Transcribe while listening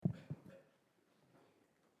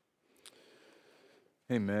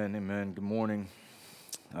Amen, amen. Good morning.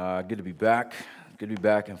 Good to be back. Good to be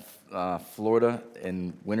back in Florida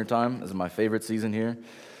in wintertime. This is my favorite season here.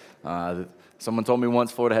 Someone told me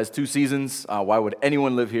once Florida has two seasons. Why would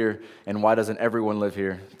anyone live here, and why doesn't everyone live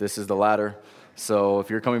here? This is the latter. So if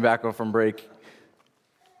you're coming back from break,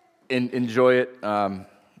 enjoy it. It's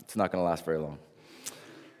not going to last very long.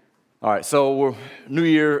 All right, so we're new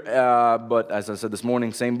year, but as I said this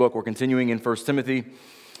morning, same book. We're continuing in 1 Timothy.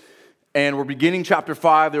 And we're beginning chapter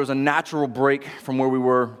 5. There was a natural break from where we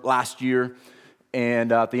were last year.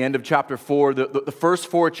 And at the end of chapter 4, the first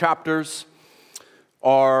 4 chapters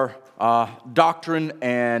are doctrine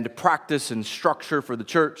and practice and structure for the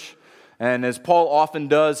church. And as Paul often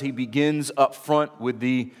does, he begins up front with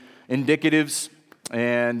the indicatives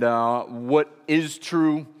and what is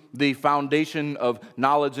true, the foundation of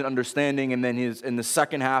knowledge and understanding. And then in the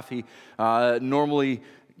second half, he normally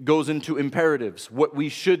goes into imperatives, what we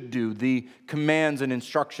should do, the commands and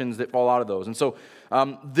instructions that fall out of those. And so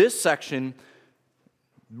this section,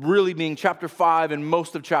 really being chapter 5 and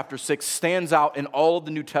most of chapter 6, stands out in all of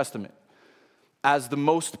the New Testament as the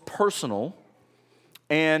most personal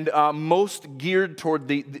and most geared toward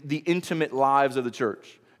the intimate lives of the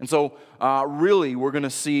church. And so really we're going to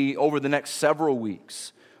see over the next several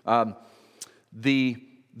weeks the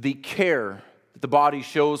care the body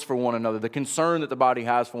shows for one another, the concern that the body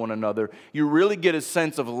has for one another. You really get a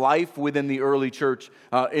sense of life within the early church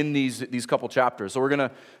in these couple chapters. So we're going to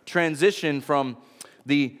transition from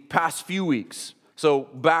the past few weeks. So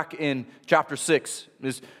back in chapter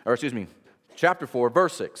 4,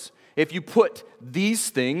 verse 6. If you put these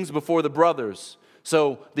things before the brothers,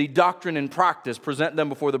 so the doctrine and practice, present them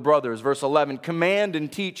before the brothers. Verse 11, command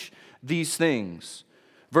and teach these things.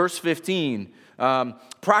 Verse 15,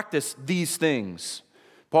 practice these things.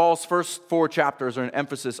 Paul's first 4 chapters are an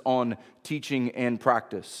emphasis on teaching and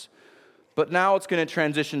practice. But now it's going to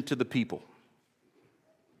transition to the people.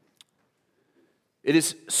 It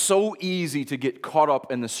is so easy to get caught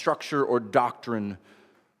up in the structure or doctrine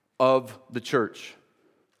of the church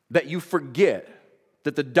that you forget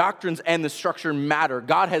that the doctrines and the structure matter.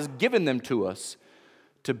 God has given them to us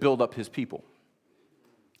to build up His people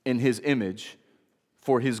in His image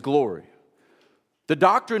for His glory. The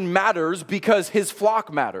doctrine matters because His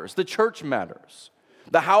flock matters. The church matters.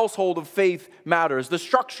 The household of faith matters. The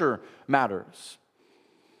structure matters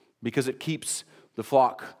because it keeps the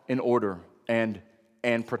flock in order and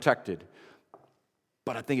protected.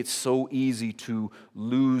 But I think it's so easy to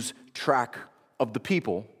lose track of the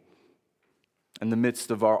people in the midst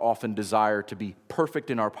of our often desire to be perfect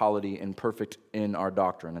in our polity and perfect in our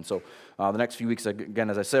doctrine. And so the next few weeks, again,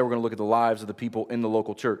 as I said, we're going to look at the lives of the people in the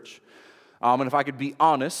local church. And if I could be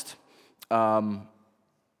honest, from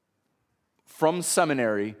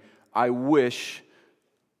seminary, I wish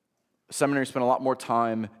seminary spent a lot more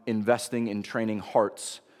time investing in training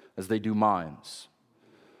hearts as they do minds.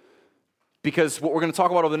 Because what we're going to talk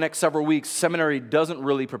about over the next several weeks, seminary doesn't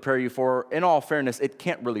really prepare you for. In all fairness, it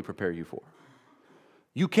can't really prepare you for.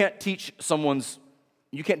 You can't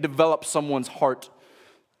develop someone's heart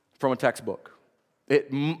from a textbook.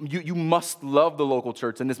 You must love the local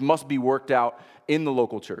church, and this must be worked out in the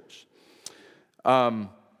local church.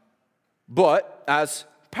 But as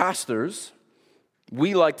pastors,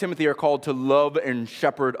 we, like Timothy, are called to love and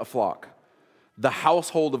shepherd a flock, the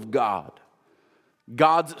household of God,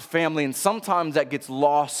 God's family, and sometimes that gets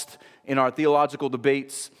lost in our theological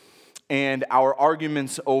debates and our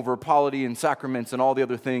arguments over polity and sacraments and all the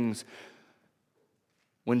other things.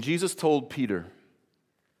 When Jesus told Peter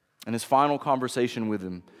in his final conversation with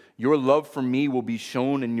him, your love for me will be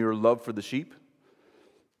shown in your love for the sheep,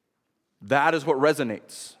 that is what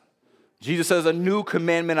resonates. Jesus says, a new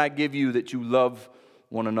commandment I give you, that you love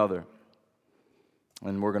one another.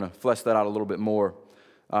 And we're going to flesh that out a little bit more.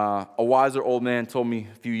 A wiser old man told me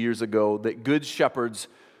a few years ago that good shepherds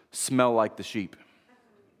smell like the sheep.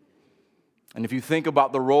 And if you think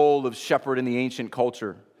about the role of shepherd in the ancient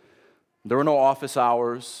culture, there were no office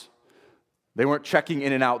hours. They weren't checking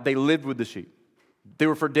in and out. They lived with the sheep. They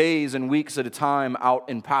were for days and weeks at a time out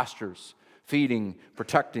in pastures, feeding,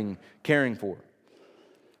 protecting, caring for.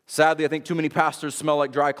 Sadly, I think too many pastors smell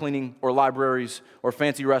like dry cleaning or libraries or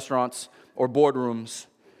fancy restaurants or boardrooms.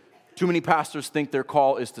 Too many pastors think their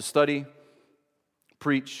call is to study,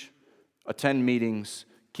 preach, attend meetings,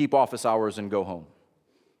 keep office hours, and go home.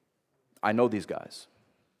 I know these guys.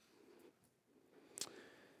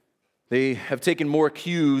 They have taken more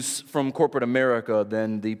cues from corporate America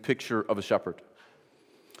than the picture of a shepherd.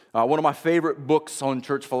 One of my favorite books on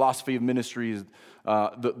church philosophy of ministry is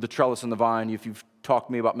The Trellis and the Vine. If you've talked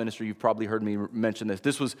to me about ministry, you've probably heard me mention this.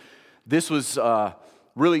 This was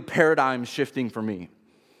really paradigm shifting for me.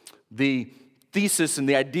 The thesis and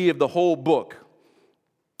the idea of the whole book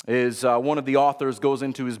is one of the authors goes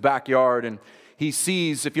into his backyard and he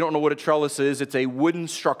sees, if you don't know what a trellis is, it's a wooden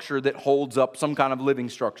structure that holds up some kind of living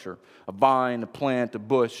structure, a vine, a plant, a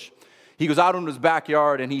bush. He goes out into his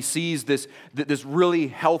backyard and he sees this really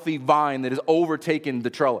healthy vine that has overtaken the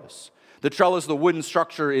trellis. The trellis, the wooden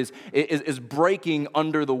structure, is breaking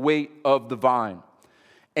under the weight of the vine.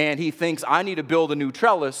 And he thinks, I need to build a new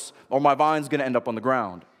trellis or my vine's going to end up on the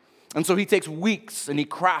ground. And so he takes weeks and he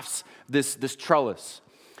crafts this trellis.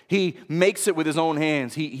 He makes it with his own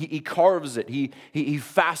hands. He carves it. He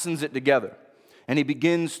fastens it together. And he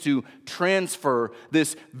begins to transfer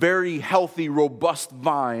this very healthy, robust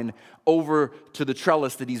vine over to the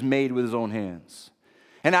trellis that he's made with his own hands.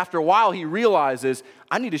 And after a while, he realizes,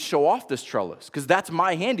 I need to show off this trellis because that's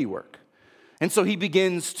my handiwork. And so he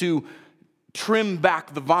begins to trim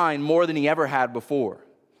back the vine more than he ever had before.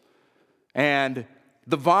 And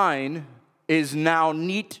the vine is now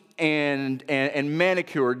neat and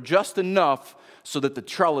manicured just enough so that the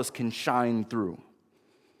trellis can shine through.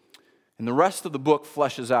 And the rest of the book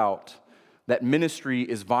fleshes out that ministry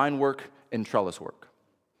is vine work and trellis work.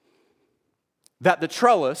 That the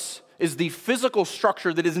trellis is the physical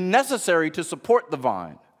structure that is necessary to support the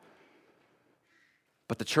vine.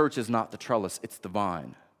 But the church is not the trellis, it's the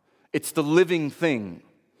vine. It's the living thing.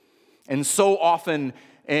 And so often,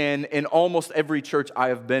 in almost every church I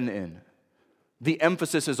have been in, the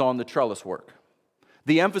emphasis is on the trellis work.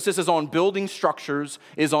 The emphasis is on building structures,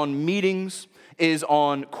 is on meetings, is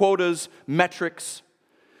on quotas, metrics,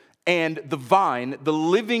 and the vine, the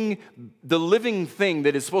living thing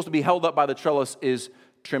that is supposed to be held up by the trellis is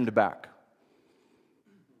trimmed back.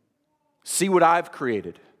 See what I've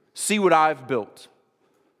created. See what I've built.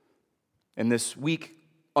 And this weak,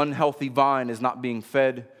 unhealthy vine is not being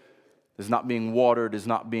fed, is not being watered, is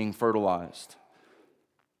not being fertilized.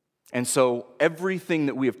 And so everything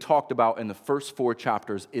that we have talked about in the first 4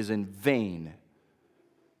 chapters is in vain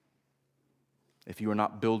if you are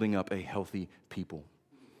not building up a healthy people.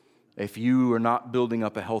 If you are not building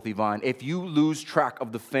up a healthy vine, if you lose track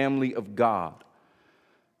of the family of God,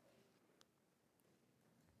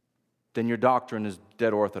 then your doctrine is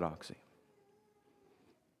dead orthodoxy.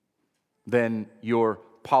 Then your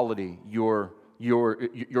polity, your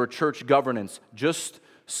church governance just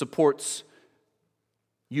supports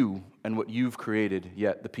you and what you've created,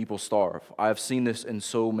 yet the people starve. I have seen this in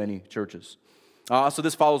so many churches. So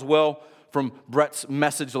this follows well from Brett's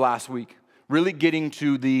message last week, really getting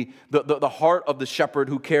to the heart of the shepherd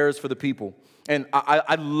who cares for the people. And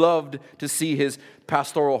I loved to see his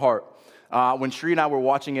pastoral heart. When Sheree and I were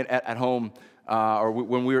watching it at home,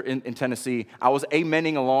 when we were in Tennessee, I was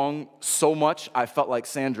amening along so much, I felt like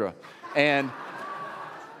Sandra. And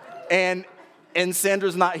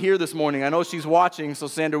Sandra's not here this morning. I know she's watching, so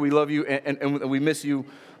Sandra, we love you and we miss you.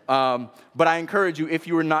 But I encourage you, if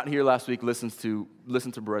you were not here last week, listen to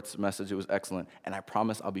Brett's message. It was excellent. And I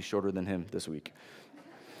promise I'll be shorter than him this week.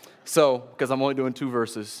 So, because I'm only doing 2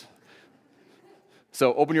 verses.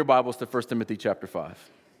 So open your Bibles to 1 Timothy chapter 5.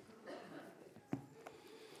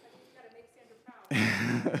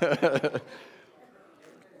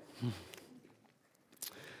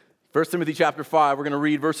 First Timothy chapter 5, we're going to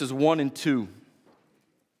read verses 1 and 2.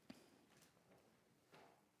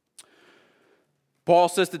 Paul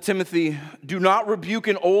says to Timothy, do not rebuke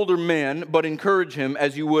an older man, but encourage him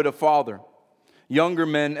as you would a father. Younger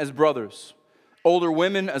men as brothers. Older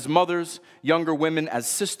women as mothers. Younger women as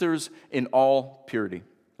sisters in all purity.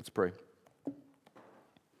 Let's pray.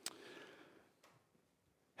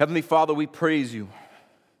 Heavenly Father, we praise you.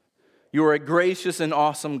 You are a gracious and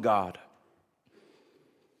awesome God.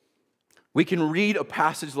 We can read a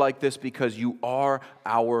passage like this because you are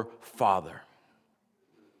our Father.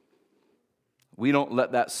 We don't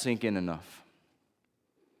let that sink in enough.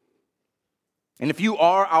 And if you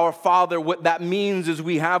are our Father, what that means is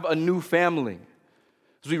we have a new family.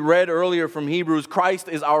 As we read earlier from Hebrews, Christ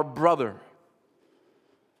is our brother.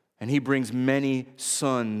 And he brings many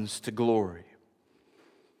sons to glory.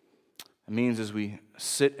 It means as we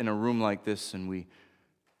sit in a room like this and we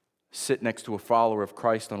sit next to a follower of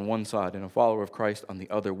Christ on one side and a follower of Christ on the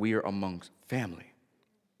other, we are amongst family.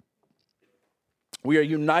 We are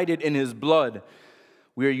united in his blood.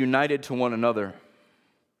 We are united to one another.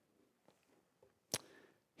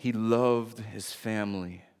 He loved his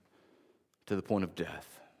family to the point of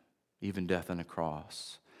death, even death on a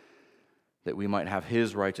cross, that we might have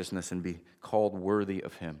his righteousness and be called worthy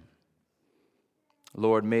of him.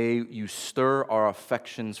 Lord, may you stir our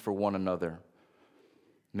affections for one another.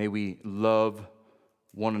 May we love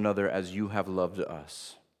one another as you have loved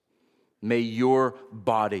us. May your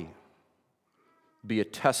body be a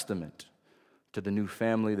testament to the new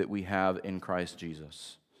family that we have in Christ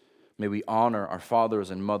Jesus. May we honor our fathers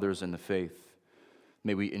and mothers in the faith.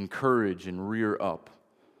 May we encourage and rear up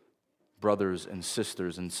brothers and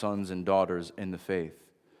sisters and sons and daughters in the faith,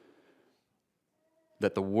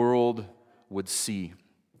 that the world would see,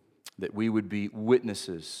 that we would be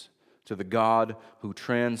witnesses to the God who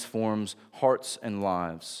transforms hearts and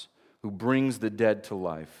lives, who brings the dead to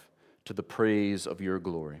life, to the praise of your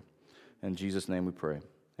glory. In Jesus' name we pray.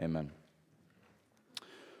 Amen.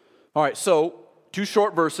 All right, so 2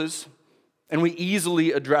 short verses, and we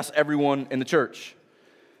easily address everyone in the church.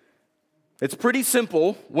 It's pretty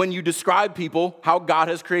simple when you describe people how God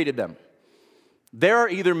has created them. There are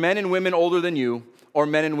either men and women older than you or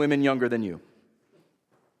men and women younger than you.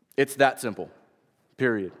 It's that simple,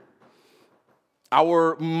 period.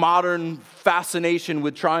 Our modern fascination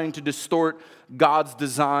with trying to distort God's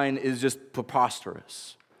design is just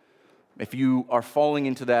preposterous. If you are falling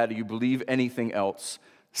into that or you believe anything else,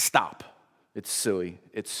 stop. It's silly.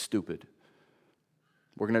 It's stupid.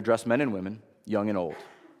 We're going to address men and women, young and old.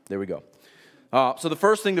 There we go. So the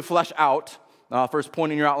first thing to flesh out, first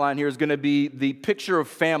point in your outline here, is going to be the picture of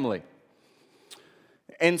family.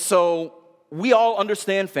 And so we all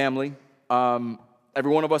understand family.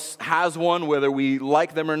 Every one of us has one, whether we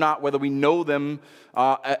like them or not, whether we know them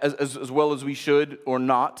as well as we should or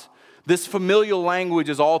not. This familial language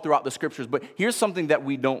is all throughout the scriptures, but here's something that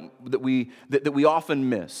we often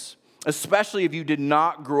miss, especially if you did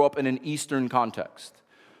not grow up in an Eastern context,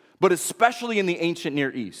 but especially in the ancient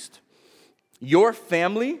Near East. Your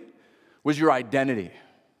family was your identity,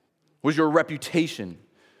 was your reputation,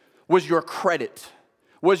 was your credit,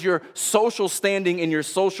 was your social standing in your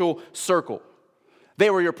social circle.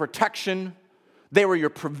 They were your protection. They were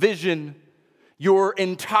your provision. Your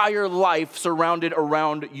entire life surrounded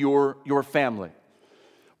around your family.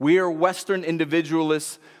 We are Western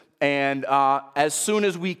individualists, and as soon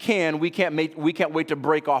as we can't wait to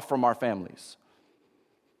break off from our families.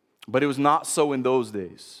 But it was not so in those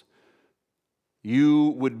days.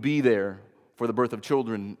 You would be there for the birth of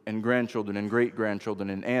children and grandchildren and great-grandchildren,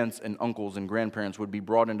 and aunts and uncles and grandparents would be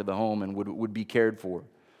brought into the home and would be cared for.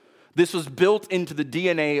 This was built into the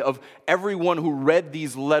DNA of everyone who read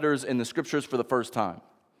these letters in the scriptures for the first time.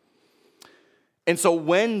 And so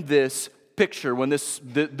when this picture, when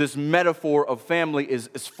this metaphor of family is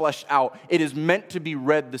fleshed out, it is meant to be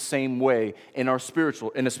read the same way in a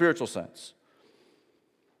spiritual sense.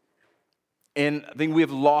 And I think we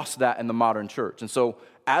have lost that in the modern church. And so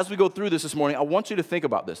as we go through this morning, I want you to think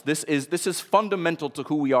about this. This is fundamental to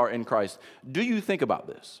who we are in Christ. Do you think about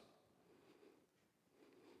this?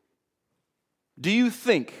 Do you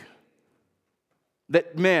think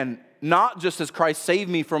that, man, not just as Christ saved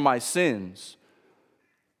me from my sins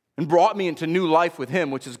and brought me into new life with him,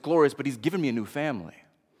 which is glorious, but he's given me a new family.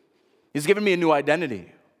 He's given me a new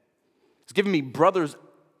identity. He's given me brothers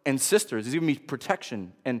and sisters. He's given me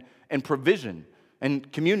protection and provision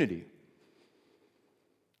and community.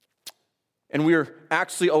 And we're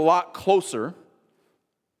actually a lot closer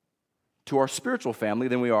to our spiritual family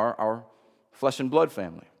than we are our flesh and blood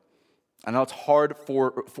family. I know it's hard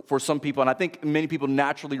for some people, and I think many people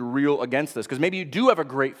naturally reel against this, because maybe you do have a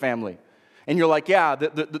great family, and you're like, yeah,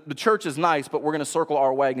 the church is nice, but we're going to circle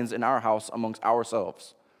our wagons in our house amongst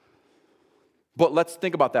ourselves. But let's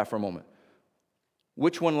think about that for a moment.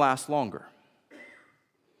 Which one lasts longer?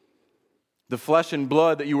 The flesh and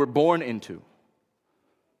blood that you were born into,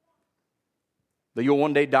 that you'll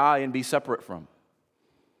one day die and be separate from?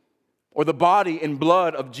 Or the body and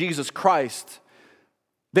blood of Jesus Christ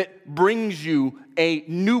that brings you a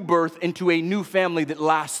new birth into a new family that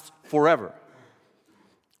lasts forever?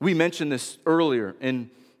 We mentioned this earlier in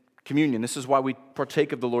communion. This is why we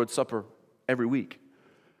partake of the Lord's Supper every week.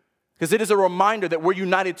 Because it is a reminder that we're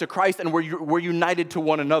united to Christ and we're united to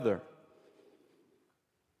one another.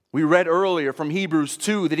 We read earlier from Hebrews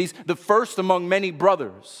 2 that he's the first among many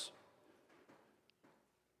brothers.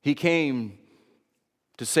 He came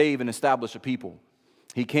to save and establish a people.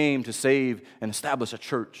 He came to save and establish a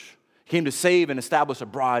church. He came to save and establish a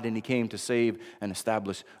bride, and he came to save and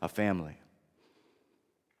establish a family.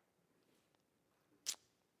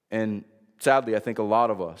 And sadly, I think a lot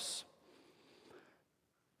of us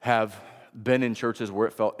have been in churches where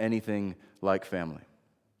it felt anything like family.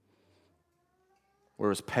 Where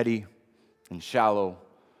it was petty and shallow.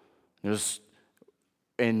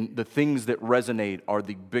 And the things that resonate are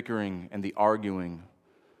the bickering and the arguing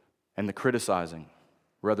and the criticizing,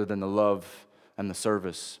 rather than the love and the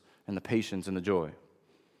service and the patience and the joy.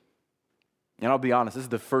 And I'll be honest, this is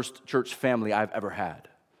the first church family I've ever had.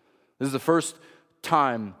 This is the first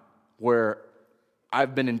time where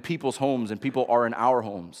I've been in people's homes, and people are in our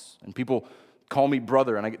homes, and people call me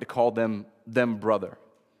brother, and I get to call them brother.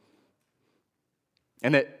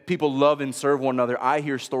 And that people love and serve one another. I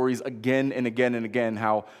hear stories again and again and again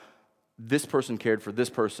how this person cared for this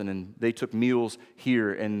person, and they took meals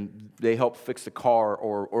here, and they helped fix the car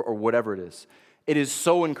or whatever it is. It is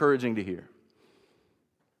so encouraging to hear.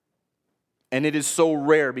 And it is so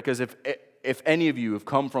rare, because if any of you have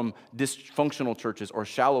come from dysfunctional churches or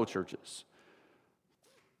shallow churches,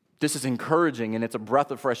 this is encouraging, and it's a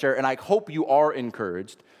breath of fresh air, and I hope you are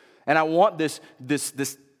encouraged. And I want this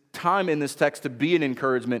time in this text to be an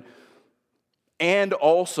encouragement and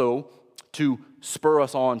also to spur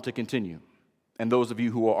us on to continue. And those of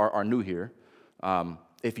you who are new here,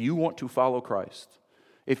 if you want to follow Christ,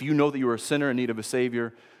 if you know that you are a sinner in need of a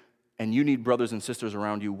Savior, and you need brothers and sisters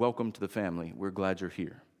around you, welcome to the family. We're glad you're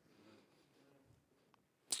here.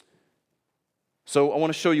 So I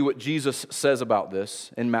want to show you what Jesus says about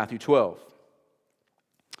this in Matthew 12.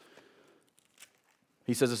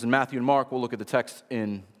 He says this in Matthew and Mark. We'll look at the text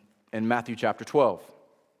in Matthew chapter 12.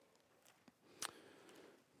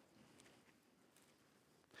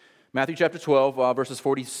 Matthew chapter 12, verses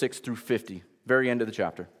 46 through 50, very end of the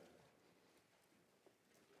chapter.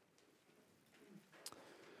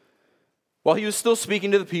 While he was still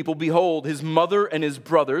speaking to the people, behold, his mother and his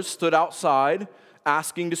brothers stood outside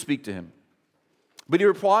asking to speak to him. But he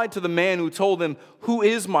replied to the man who told him, "Who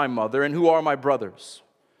is my mother and who are my brothers?"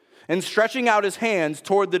 And stretching out his hands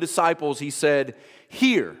toward the disciples, he said,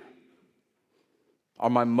 "Here are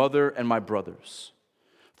my mother and my brothers.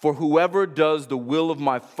 For whoever does the will of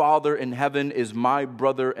my Father in heaven is my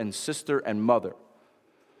brother and sister and mother."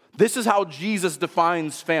 This is how Jesus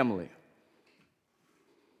defines family.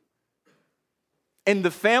 And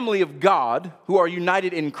the family of God, who are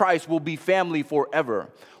united in Christ, will be family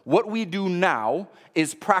forever. What we do now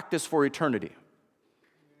is practice for eternity.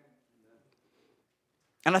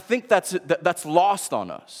 And I think that's lost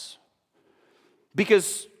on us,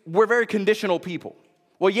 because we're very conditional people.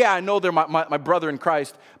 Well, yeah, I know they're my brother in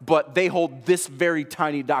Christ, but they hold this very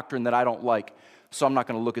tiny doctrine that I don't like, so I'm not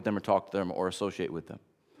going to look at them or talk to them or associate with them.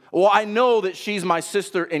 Well, I know that she's my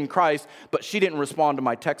sister in Christ, but she didn't respond to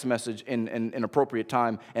my text message in an appropriate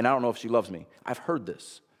time, and I don't know if she loves me. I've heard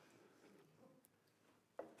this.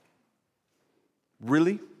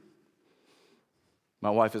 Really? My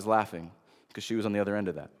wife is laughing because she was on the other end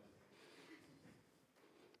of that.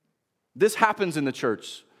 This happens in the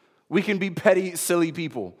church. We can be petty, silly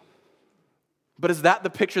people. But is that the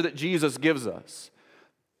picture that Jesus gives us?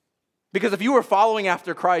 Because if you are following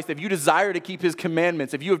after Christ, if you desire to keep his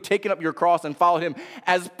commandments, if you have taken up your cross and followed him,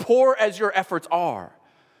 as poor as your efforts are,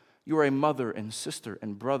 you are a mother and sister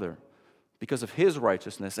and brother because of his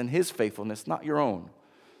righteousness and his faithfulness, not your own.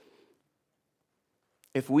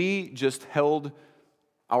 If we just held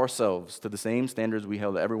ourselves to the same standards we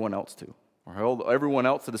held everyone else to, or held everyone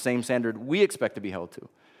else to the same standard we expect to be held to,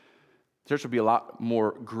 the church would be a lot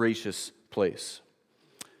more gracious place.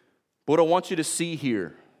 But what I want you to see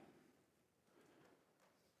here,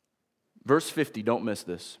 verse 50, don't miss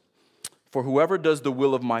this. For whoever does the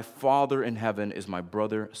will of my Father in heaven is my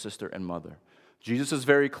brother, sister, and mother. Jesus is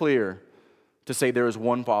very clear to say there is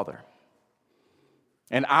one Father.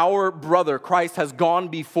 And our brother, Christ, has gone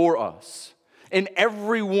before us. And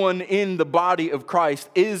everyone in the body of Christ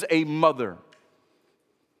is a mother,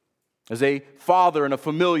 as a father in a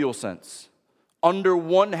familial sense. Under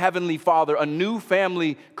one heavenly Father, a new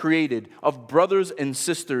family created of brothers and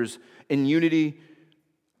sisters in unity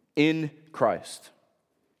in Christ.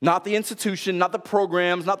 Not the institution, not the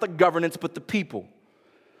programs, not the governance, but the people.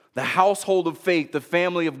 The household of faith, the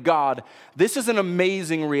family of God. This is an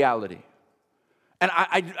amazing reality. And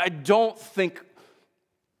I don't think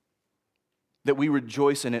that we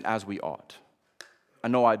rejoice in it as we ought. I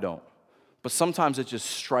know I don't. But sometimes it just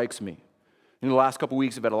strikes me. In the last couple of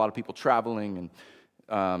weeks, I've had a lot of people traveling,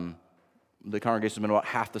 and the congregation's been about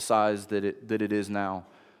half the size that it is now.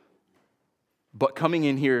 But coming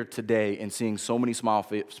in here today and seeing so many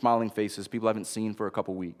smiling faces, people I haven't seen for a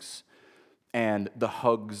couple weeks, and the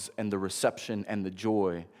hugs and the reception and the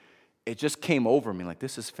joy, it just came over me like,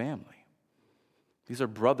 this is family. These are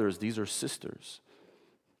brothers, these are sisters.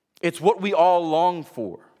 It's what we all long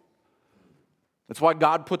for. That's why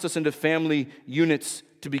God puts us into family units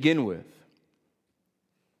to begin with.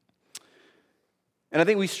 And I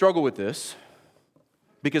think we struggle with this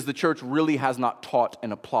because the church really has not taught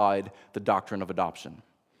and applied the doctrine of adoption.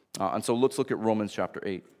 And so let's look at Romans chapter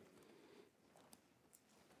 8.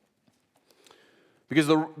 Because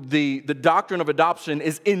the doctrine of adoption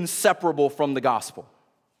is inseparable from the gospel.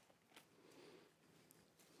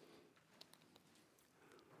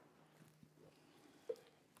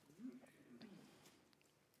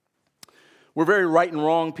 We're very right and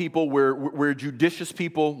wrong people. We're judicious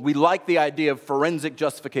people. We like the idea of forensic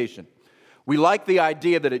justification. We like the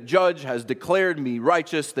idea that a judge has declared me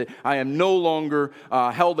righteous, that I am no longer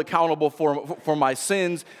held accountable for my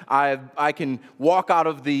sins. I can walk out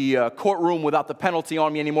of the courtroom without the penalty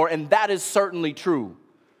on me anymore, and that is certainly true.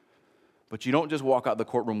 But you don't just walk out the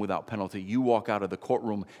courtroom without penalty. You walk out of the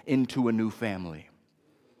courtroom into a new family.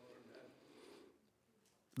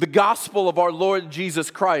 The gospel of our Lord Jesus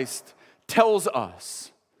Christ tells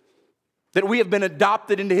us that we have been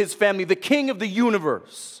adopted into his family, the King of the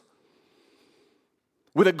universe,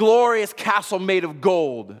 with a glorious castle made of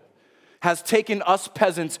gold, has taken us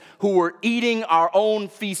peasants who were eating our own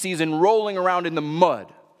feces and rolling around in the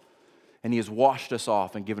mud, and he has washed us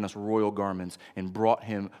off and given us royal garments and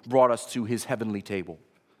brought us to his heavenly table.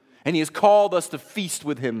 And he has called us to feast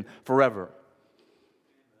with him forever.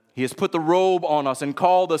 He has put the robe on us and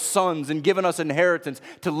called us sons and given us inheritance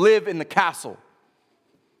to live in the castle.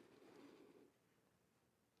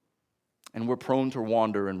 And we're prone to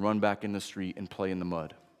wander and run back in the street and play in the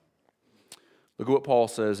mud. Look at what Paul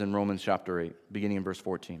says in Romans chapter 8, beginning in verse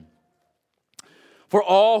 14. For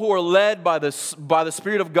all who are led by the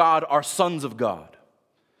Spirit of God are sons of God.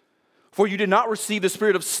 For you did not receive the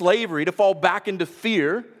spirit of slavery to fall back into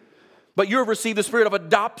fear, but you have received the spirit of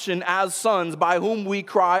adoption as sons, by whom we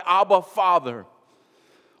cry, Abba, Father.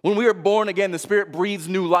 When we are born again, the Spirit breathes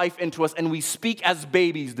new life into us, and we speak as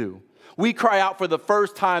babies do. We cry out for the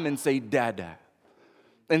first time and say, Dada,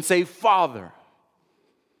 and say, Father.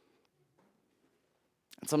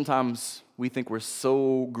 And sometimes we think we're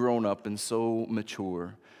so grown up and so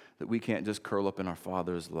mature that we can't just curl up in our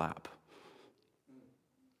Father's lap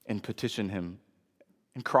and petition him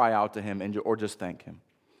and cry out to him or just thank him.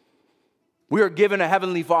 We are given a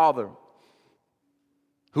heavenly Father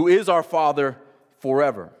who is our Father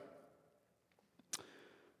forever.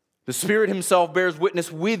 The Spirit himself bears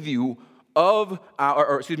witness with you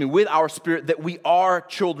with our spirit that we are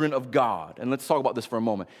children of God. And let's talk about this for a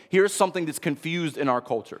moment. Here's something that's confused in our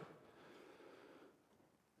culture.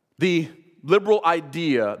 The liberal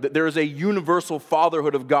idea that there is a universal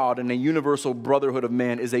fatherhood of God and a universal brotherhood of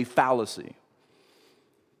man is a fallacy.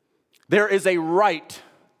 There is a right,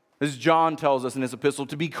 as John tells us in his epistle,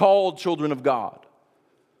 to be called children of God.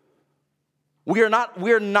 We are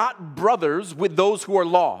not brothers with those who are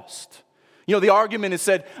lost. You know, the argument is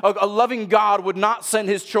said, a loving God would not send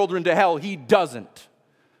his children to hell. He doesn't.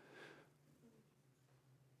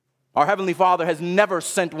 Our Heavenly Father has never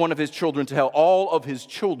sent one of his children to hell. All of his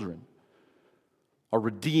children are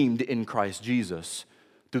redeemed in Christ Jesus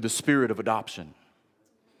through the Spirit of adoption.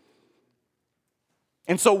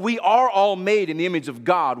 And so we are all made in the image of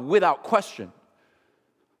God without question.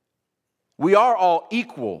 We are all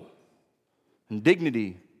equal in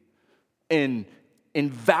dignity and in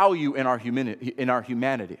value in our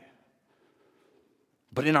humanity.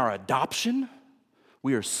 But in our adoption,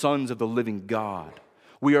 we are sons of the living God.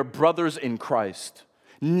 We are brothers in Christ,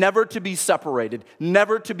 never to be separated,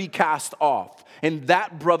 never to be cast off. And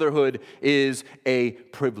that brotherhood is a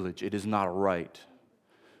privilege. It is not a right.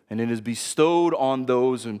 And it is bestowed on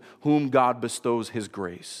those in whom God bestows his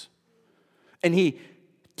grace. And he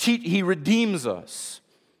redeems us.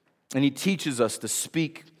 And he teaches us to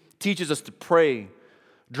speak, teaches us to pray,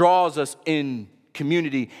 draws us in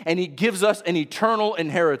community, and he gives us an eternal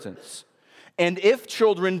inheritance. And if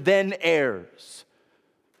children, then heirs.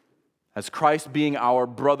 As Christ being our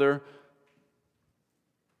brother,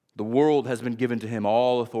 the world has been given to him,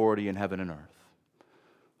 all authority in heaven and earth,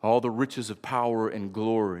 all the riches of power and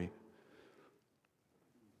glory,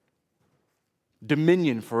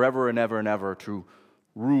 dominion forever and ever to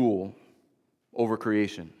rule over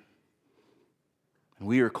creation. And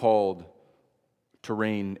we are called to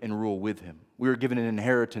reign and rule with him. We are given an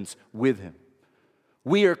inheritance with him.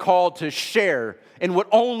 We are called to share in what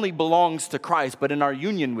only belongs to Christ, but in our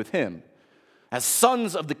union with him. As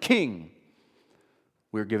sons of the King,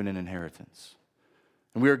 we are given an inheritance.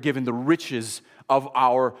 And we are given the riches of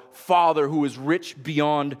our Father who is rich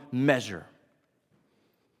beyond measure,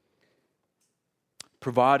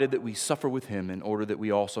 provided that we suffer with him in order that we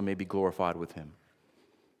also may be glorified with him.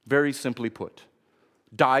 Very simply put,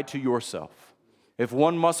 die to yourself. If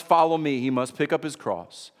one must follow me, he must pick up his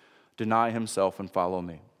cross, deny himself, and follow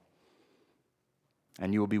me.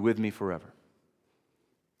 And you will be with me forever.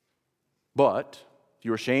 But if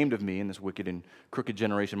you're ashamed of me in this wicked and crooked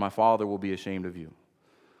generation, my Father will be ashamed of you.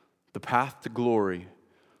 The path to glory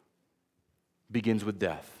begins with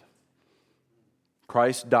death.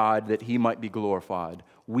 Christ died that he might be glorified.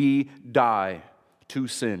 We die to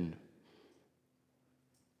sin,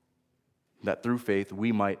 that through faith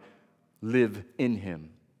we might live in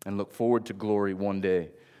him and look forward to glory one day.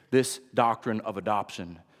 This doctrine of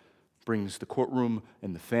adoption brings the courtroom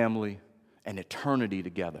and the family and eternity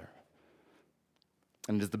together,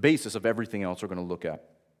 and is the basis of everything else we're going to look at.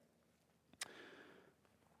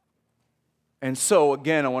 And so,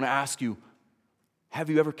 again, I want to ask you, have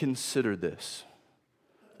you ever considered this?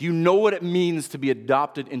 Do you know what it means to be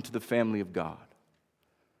adopted into the family of God?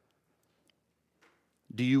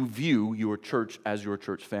 Do you view your church as your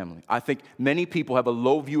church family? I think many people have a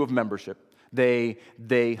low view of membership. They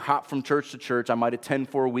hop from church to church. I might attend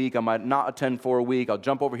for a week. I might not attend for a week. I'll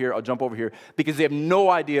jump over here, because they have no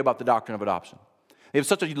idea about the doctrine of adoption. They have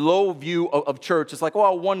such a low view of church. It's like,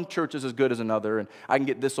 well, one church is as good as another, and I can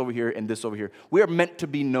get this over here and this over here. We are meant to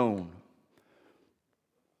be known.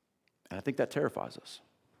 And I think that terrifies us.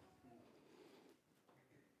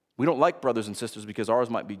 We don't like brothers and sisters because ours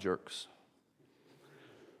might be jerks.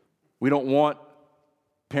 We don't want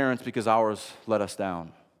parents because ours let us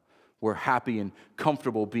down. We're happy and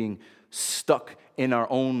comfortable being stuck in our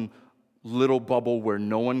own little bubble where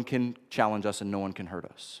no one can challenge us and no one can hurt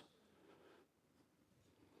us.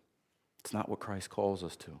 It's not what Christ calls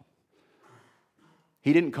us to.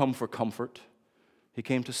 He didn't come for comfort. He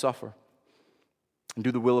came to suffer and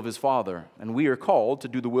do the will of his Father. And we are called to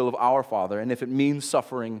do the will of our Father. And if it means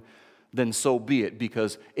suffering, then so be it,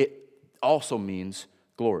 because it also means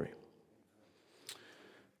glory.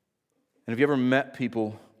 And have you ever met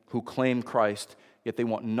people who claim Christ, yet they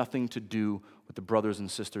want nothing to do with the brothers and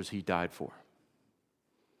sisters he died for?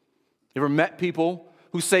 You ever met people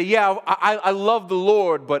who say, yeah, I love the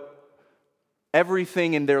Lord, but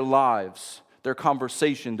everything in their lives, their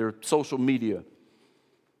conversation, their social media,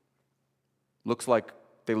 looks like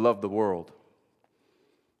they love the world.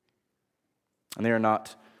 And they are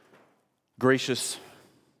not gracious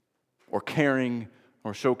or caring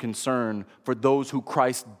or show concern for those who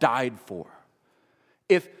Christ died for.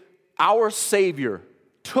 If our Savior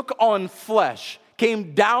took on flesh,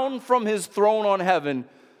 came down from his throne on heaven,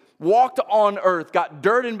 walked on earth, got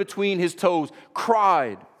dirt in between his toes,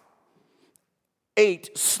 cried,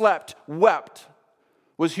 ate, slept, wept,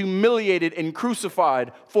 was humiliated and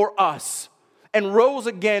crucified for us, and rose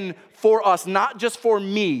again for us, not just for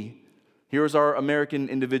me. Here's our American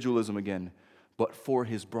individualism again, but for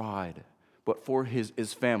his bride, but for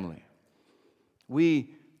his family.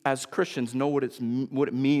 We, as Christians, know what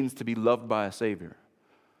it means to be loved by a Savior.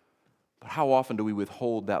 But how often do we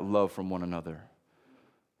withhold that love from one another?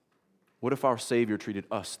 What if our Savior treated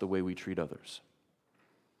us the way we treat others?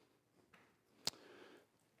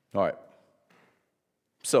 All right.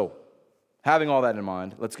 So, having all that in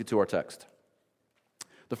mind, let's get to our text.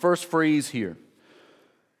 The first phrase here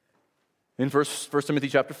in 1 Timothy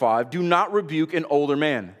chapter 5, do not rebuke an older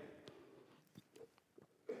man.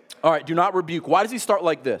 All right, do not rebuke. Why does he start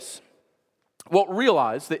like this? Well,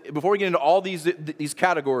 realize that before we get into all these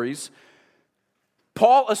categories,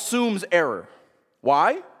 Paul assumes error.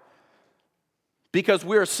 Why? Because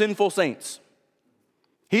we're sinful saints.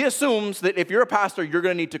 He assumes that if you're a pastor, you're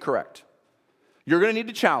going to need to correct. You're going to need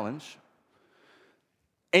to challenge.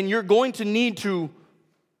 And you're going to need to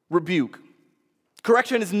rebuke.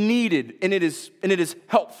 Correction is needed, and it is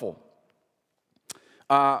helpful.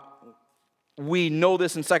 We know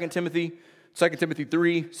this in 2 Timothy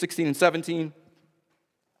 3, 16 and 17.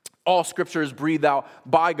 All scripture is breathed out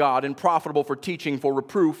by God and profitable for teaching, for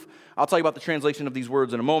reproof. I'll tell you about the translation of these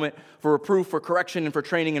words in a moment. For reproof, for correction, and for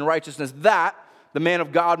training in righteousness, that the man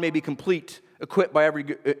of God may be complete, equipped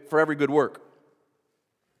for every good work.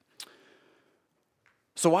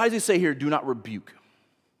 So why does he say here, do not rebuke?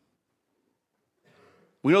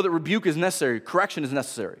 We know that rebuke is necessary, correction is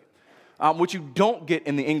necessary. What you don't get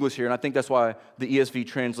in the English here, and I think that's why the ESV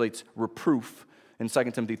translates reproof in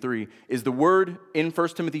 2 Timothy 3, is the word in 1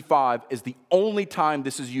 Timothy 5 is the only time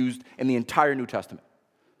this is used in the entire New Testament.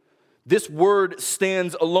 This word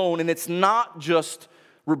stands alone, and it's not just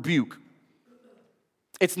rebuke.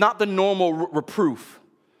 It's not the normal reproof.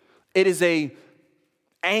 It is a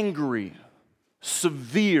angry,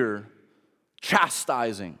 severe,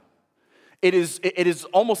 chastising. It is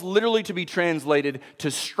almost literally to be translated to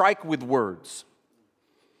strike with words.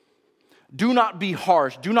 Do not be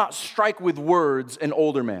harsh. Do not strike with words an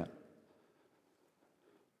older man.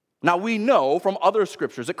 Now we know from other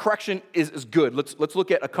scriptures that correction is good. Let's look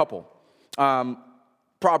at a couple.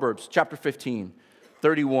 Proverbs chapter 15,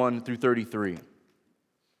 31 through 33.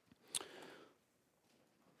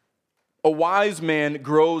 A wise man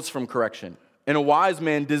grows from correction, and a wise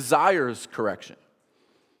man desires correction.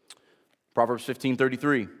 Proverbs 15,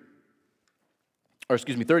 31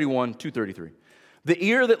 to 33. The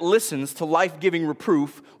ear that listens to life-giving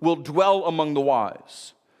reproof will dwell among the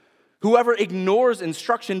wise. Whoever ignores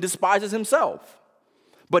instruction despises himself,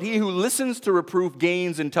 but he who listens to reproof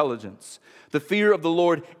gains intelligence. The fear of the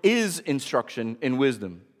Lord is instruction in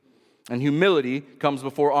wisdom, and humility comes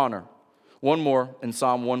before honor. One more in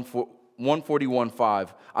Psalm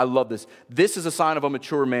 141:5. I love this. This is a sign of a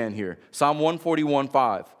mature man here. Psalm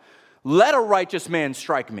 141:5. Let a righteous man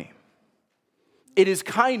strike me. It is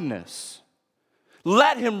kindness.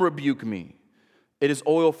 Let him rebuke me. It is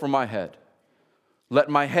oil for my head. Let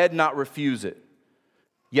my head not refuse it.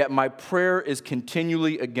 Yet my prayer is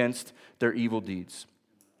continually against their evil deeds.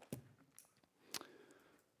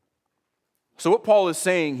 So what Paul is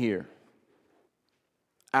saying here,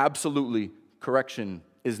 absolutely correction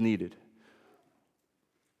is needed.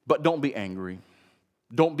 But don't be angry.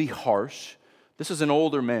 Don't be harsh. This is an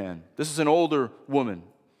older man. This is an older woman.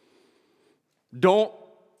 Don't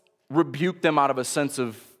rebuke them out of a sense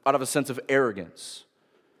of arrogance.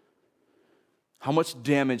 How much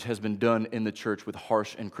damage has been done in the church with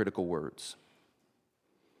harsh and critical words?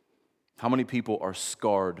 How many people are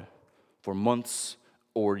scarred for months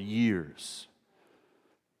or years?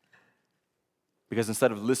 Because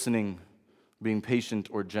instead of listening, being patient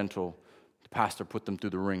or gentle, the pastor put them through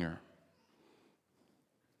the ringer.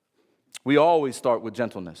 We always start with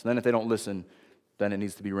gentleness. Then if they don't listen, then it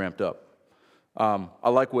needs to be ramped up. I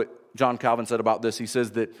like what John Calvin said about this. He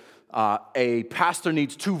says that a pastor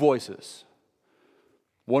needs two voices.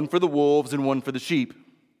 One for the wolves and one for the sheep.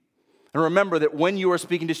 And remember that when you are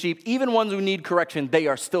speaking to sheep, even ones who need correction, they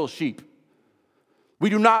are still sheep. We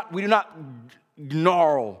do not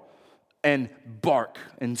gnarl and bark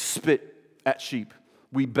and spit at sheep.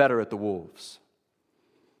 We better at the wolves.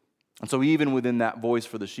 And so even within that voice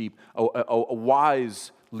for the sheep, a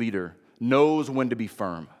wise leader knows when to be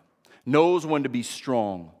firm, knows when to be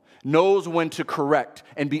strong, knows when to correct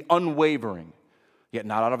and be unwavering, yet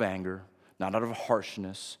not out of anger, not out of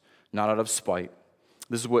harshness, not out of spite.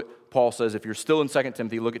 This is what Paul says. If you're still in 2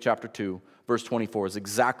 Timothy, look at chapter 2, verse 24. Is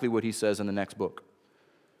exactly what he says in the next book.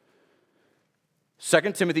 2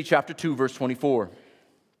 Timothy chapter 2, verse 24.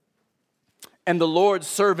 And the Lord's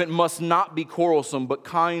servant must not be quarrelsome, but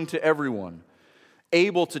kind to everyone,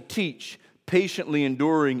 able to teach, patiently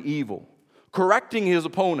enduring evil, correcting his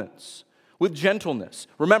opponents with gentleness.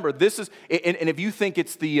 Remember, this is, and if you think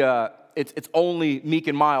it's it's only meek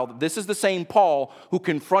and mild, this is the same Paul who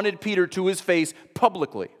confronted Peter to his face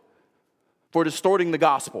publicly for distorting the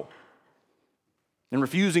gospel and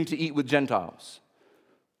refusing to eat with Gentiles.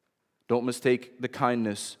 Don't mistake the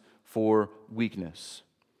kindness for weakness.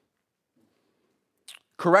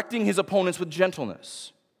 Correcting his opponents with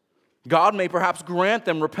gentleness. God may perhaps grant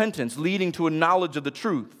them repentance, leading to a knowledge of the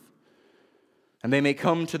truth. And they may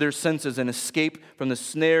come to their senses and escape from the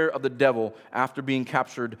snare of the devil after being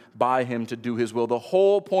captured by him to do his will. The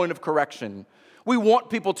whole point of correction, we want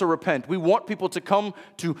people to repent. We want people to come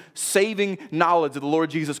to saving knowledge of the Lord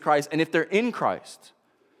Jesus Christ. And if they're in Christ,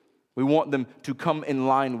 we want them to come in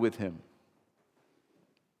line with him.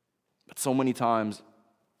 But so many times,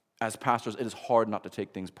 as pastors, it is hard not to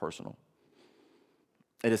take things personal.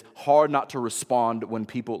 It is hard not to respond when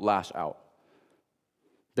people lash out.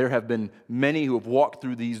 There have been many who have walked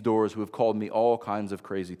through these doors who have called me all kinds of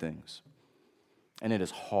crazy things. And it is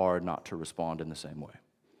hard not to respond in the same way.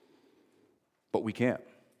 But we can't.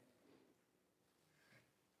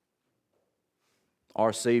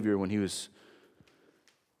 Our Savior, when he was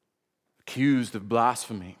accused of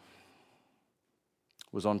blasphemy,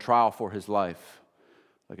 was on trial for his life.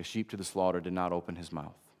 Like a sheep to the slaughter, did not open his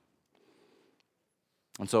mouth.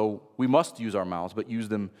 And so we must use our mouths, but use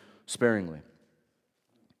them sparingly.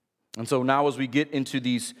 And so now as we get into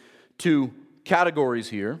these two categories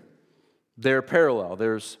here, they're parallel.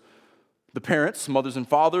 There's the parents, mothers and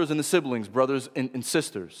fathers, and the siblings, brothers and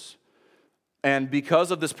sisters. And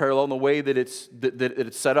because of this parallel and the way that it's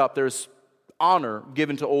set up, there's honor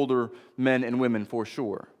given to older men and women for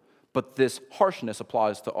sure. But this harshness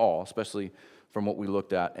applies to all, especially from what we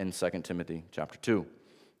looked at in 2 Timothy chapter 2.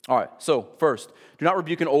 All right, so first, do not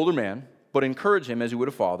rebuke an older man, but encourage him as you would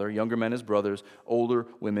a father, younger men as brothers, older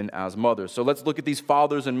women as mothers. So let's look at these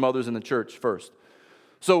fathers and mothers in the church first.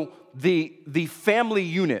 So the family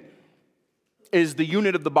unit is the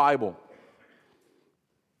unit of the Bible.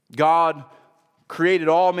 God created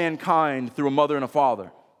all mankind through a mother and a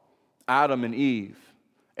father. Adam and Eve,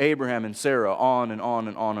 Abraham and Sarah, on and on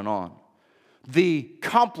and on and on. The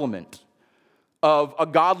complement of a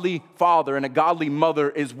godly father and a godly mother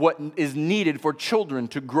is what is needed for children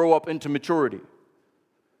to grow up into maturity.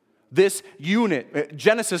 This unit,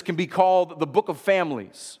 Genesis can be called the book of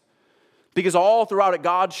families. Because all throughout it,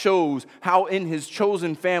 God shows how in his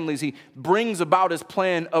chosen families, he brings about his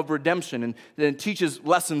plan of redemption and then teaches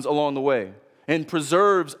lessons along the way and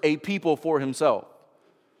preserves a people for himself.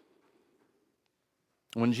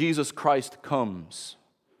 When Jesus Christ comes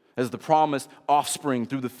as the promised offspring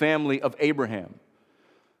through the family of Abraham,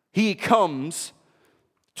 he comes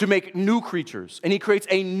to make new creatures, and he creates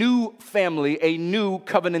a new family, a new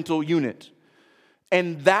covenantal unit.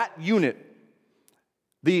 And that unit,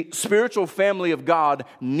 the spiritual family of God,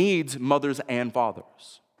 needs mothers and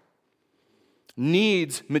fathers,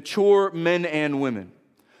 needs mature men and women,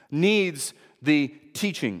 needs the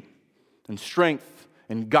teaching and strength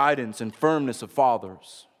and guidance and firmness of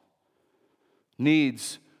fathers,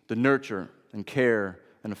 needs the nurture and care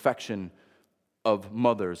and affection of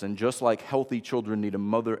mothers. And just like healthy children need a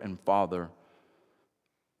mother and father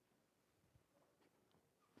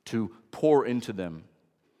to pour into them,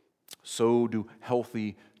 so do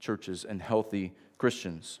healthy churches and healthy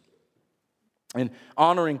Christians. And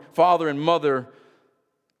honoring father and mother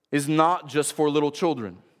is not just for little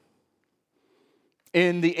children.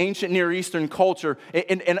 In the ancient Near Eastern culture,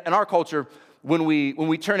 in our culture, when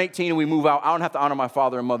we turn 18 and we move out, I don't have to honor my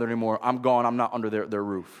father and mother anymore. I'm gone. I'm not under their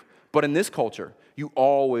roof. But in this culture, you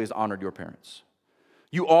always honored your parents.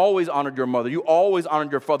 You always honored your mother. You always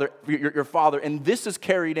honored your father. And this is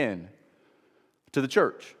carried in to the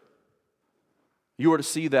church. You are to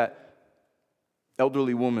see that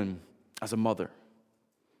elderly woman as a mother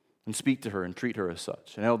and speak to her and treat her as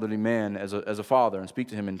such. An elderly man as a father and speak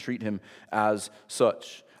to him and treat him as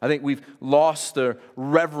such. I think we've lost the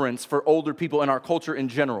reverence for older people in our culture in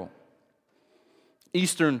general.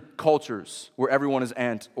 Eastern cultures where everyone is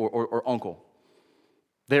aunt or uncle.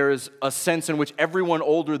 There is a sense in which everyone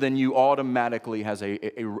older than you automatically has a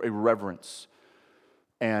reverence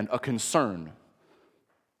and a concern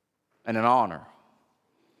and an honor.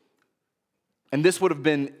 And this would have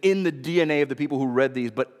been in the DNA of the people who read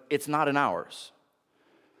these, but it's not in ours.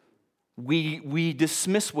 We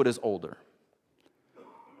dismiss what is older.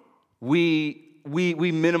 We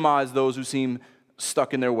minimize those who seem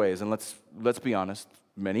stuck in their ways, and let's be honest,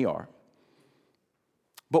 many are.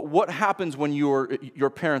 But what happens when your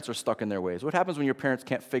parents are stuck in their ways? What happens when your parents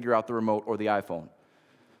can't figure out the remote or the iPhone?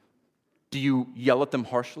 Do you yell at them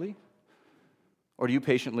harshly? Or do you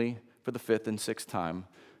patiently, for the 5th and 6th time,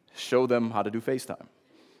 show them how to do FaceTime?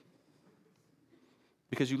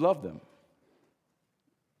 Because you love them.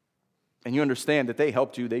 And you understand that they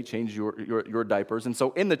helped you, they changed your diapers. And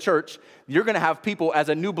so in the church, you're going to have people as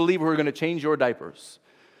a new believer who are going to change your diapers.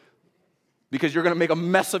 Because you're going to make a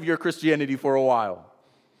mess of your Christianity for a while.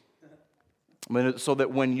 So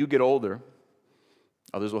that when you get older,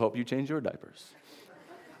 others will help you change your diapers.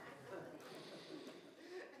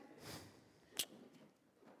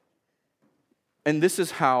 And this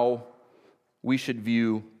is how we should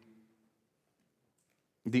view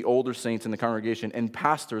the older saints in the congregation, and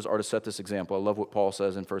pastors are to set this example. I love what Paul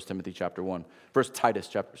says in 1 Timothy chapter 1. 1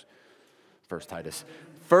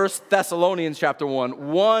 Thessalonians chapter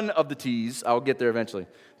 1. One of the T's, I'll get there eventually.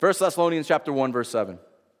 1 Thessalonians chapter 1, verse 7.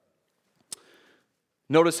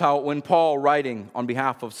 Notice how when Paul, writing on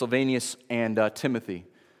behalf of Silvanus and Timothy,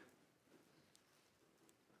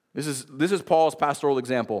 this is Paul's pastoral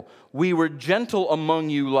example. We were gentle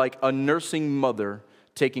among you like a nursing mother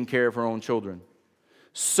taking care of her own children.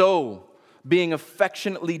 So, being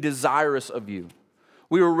affectionately desirous of you,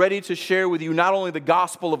 we were ready to share with you not only the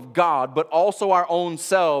gospel of God, but also our own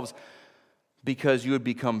selves, because you had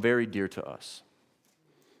become very dear to us.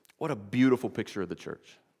 What a beautiful picture of the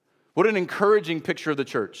church. What an encouraging picture of the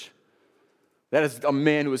church. That is a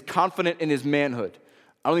man who is confident in his manhood.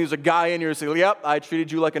 I don't think there's a guy in here who says, yep, I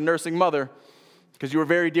treated you like a nursing mother because you were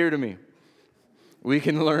very dear to me. We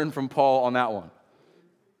can learn from Paul on that one.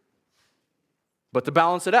 But to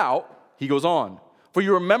balance it out, he goes on. For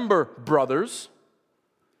you remember, brothers,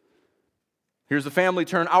 here's the family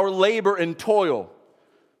turn, our labor and toil.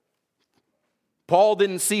 Paul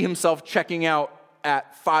didn't see himself checking out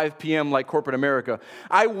at 5 p.m. like corporate America.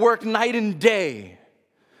 I work night and day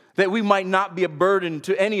that we might not be a burden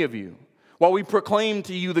to any of you while we proclaim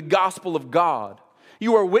to you the gospel of God.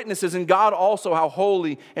 You are witnesses, and God also, how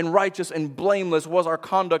holy and righteous and blameless was our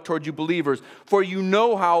conduct toward you believers. For you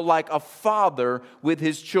know how, like a father with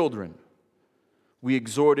his children, we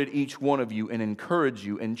exhorted each one of you and encouraged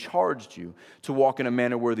you and charged you to walk in a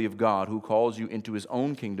manner worthy of God, who calls you into his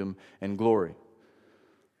own kingdom and glory.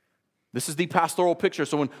 This is the pastoral picture.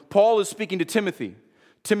 So when Paul is speaking to Timothy,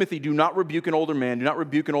 Timothy, do not rebuke an older man, do not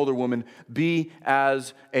rebuke an older woman. Be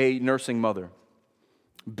as a nursing mother.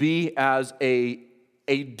 Be as a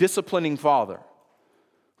disciplining father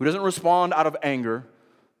who doesn't respond out of anger,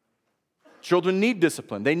 Children need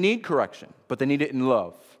discipline. They need correction, but they need it in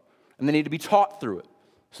love. And they need to be taught through it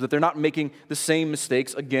so that they're not making the same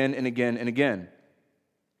mistakes again and again and again.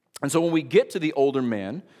 And so when we get to the older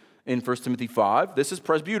man in 1 Timothy 5, this is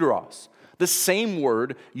presbyteros, the same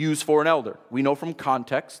word used for an elder. We know from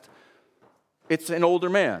context it's an older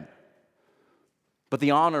man, but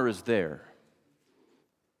the honor is there.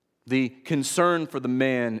 The concern for the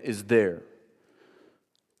man is there.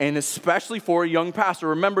 And especially for a young pastor,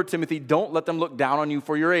 remember, Timothy, don't let them look down on you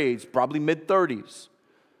for your age, probably mid-30s.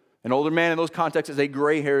 An older man in those contexts is a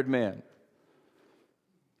gray-haired man.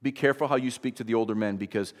 Be careful how you speak to the older men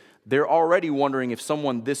because they're already wondering if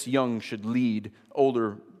someone this young should lead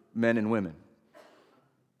older men and women.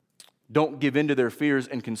 Don't give in to their fears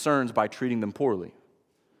and concerns by treating them poorly.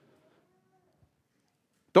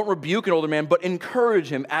 Don't rebuke an older man, but encourage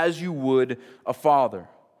him as you would a father.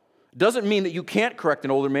 Doesn't mean that you can't correct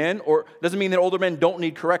an older man, or doesn't mean that older men don't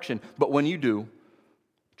need correction, but when you do,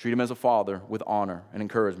 treat him as a father with honor and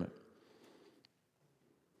encouragement.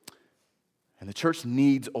 And the church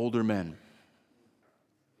needs older men.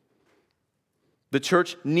 The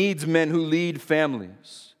church needs men who lead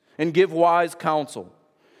families and give wise counsel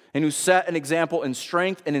and who set an example in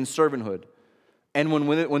strength and in servanthood. And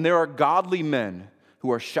when there are godly men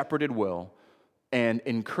who are shepherded well and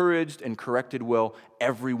encouraged and corrected well,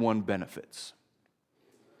 everyone benefits.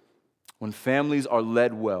 When families are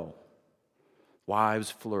led well,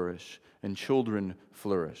 wives flourish and children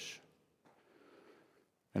flourish.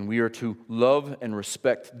 And we are to love and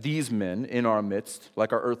respect these men in our midst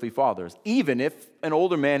like our earthly fathers, even if an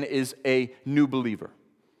older man is a new believer.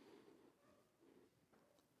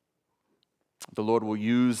 The Lord will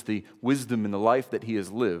use the wisdom and the life that he has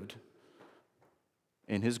lived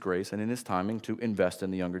in his grace and in his timing to invest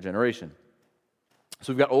in the younger generation.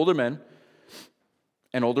 So we've got older men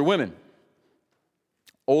and older women.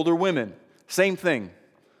 Older women, same thing.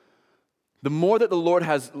 The more that the Lord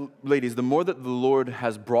has, ladies, the more that the Lord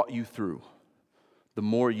has brought you through, the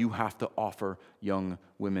more you have to offer young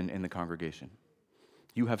women in the congregation.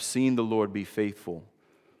 You have seen the Lord be faithful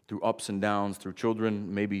through ups and downs, through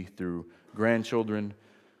children, maybe through grandchildren.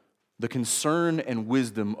 The concern and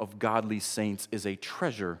wisdom of godly saints is a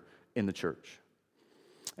treasure in the church.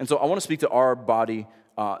 And so I want to speak to our body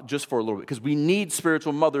just for a little bit, because we need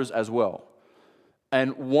spiritual mothers as well.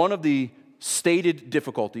 And one of the stated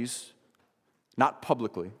difficulties, not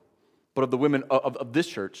publicly, but of the women of this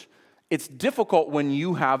church, it's difficult when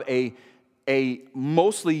you have a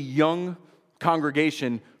mostly young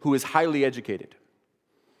congregation who is highly educated.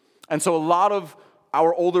 And so a lot of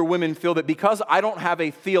our older women feel that because I don't have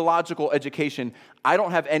a theological education, I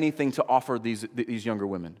don't have anything to offer these younger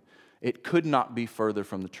women. It could not be further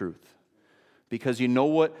from the truth. Because you know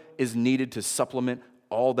what is needed to supplement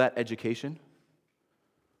all that education?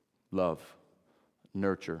 Love,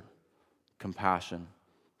 nurture, compassion,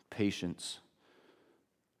 patience.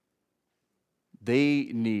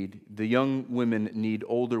 The young women need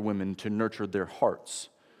older women to nurture their hearts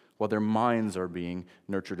while their minds are being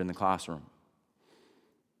nurtured in the classroom.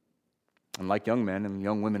 And like young men and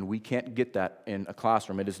young women, we can't get that in a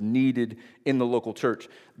classroom. It is needed in the local church.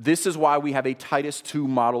 This is why we have a Titus 2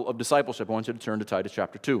 model of discipleship. I want you to turn to Titus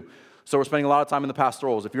chapter 2. So we're spending a lot of time in the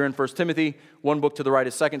pastorals. If you're in 1 Timothy, one book to the right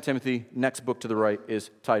is 2 Timothy, next book to the right is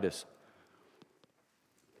Titus.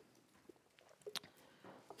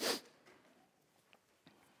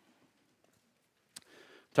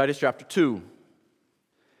 Titus chapter 2.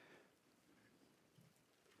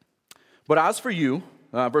 But as for you,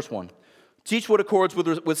 verse 1, teach what accords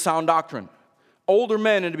with sound doctrine. Older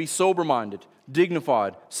men are to be sober-minded,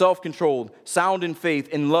 dignified, self-controlled, sound in faith,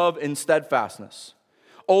 in love and steadfastness.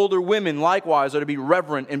 Older women likewise are to be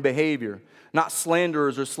reverent in behavior, not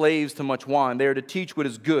slanderers or slaves to much wine. They are to teach what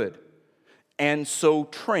is good, and so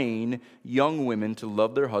train young women to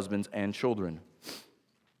love their husbands and children,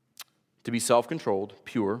 to be self-controlled,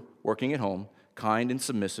 pure, working at home, kind and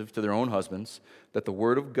submissive to their own husbands, that the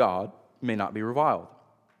word of God may not be reviled.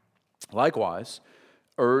 Likewise,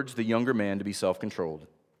 urge the younger man to be self-controlled.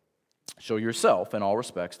 Show yourself in all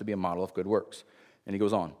respects to be a model of good works. And he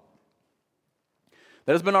goes on.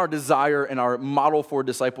 That has been our desire and our model for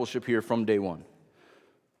discipleship here from day one.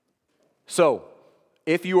 So,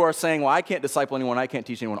 if you are saying, well, I can't disciple anyone, I can't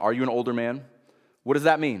teach anyone, are you an older man? What does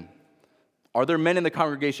that mean? Are there men in the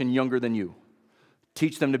congregation younger than you?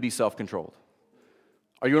 Teach them to be self-controlled.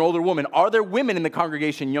 Are you an older woman? Are there women in the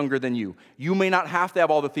congregation younger than you? You may not have to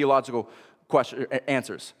have all the theological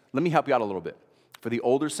answers. Let me help you out a little bit. For the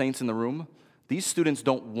older saints in the room, these students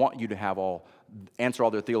don't want you to answer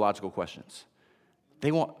all their theological questions.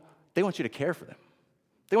 They want you to care for them.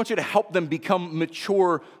 They want you to help them become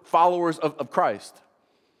mature followers of Christ.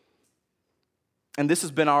 And this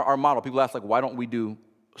has been our model. People ask, like, why don't we do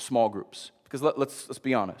small groups? Because let's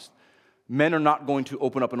be honest. Men are not going to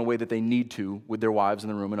open up in a way that they need to with their wives in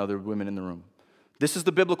the room and other women in the room. This is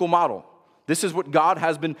the biblical model. This is what God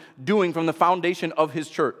has been doing from the foundation of his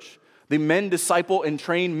church. The men disciple and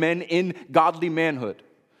train men in godly manhood.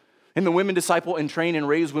 And the women disciple and train and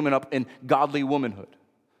raise women up in godly womanhood.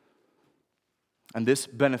 And this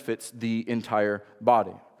benefits the entire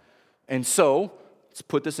body. And so, let's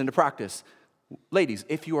put this into practice. Ladies,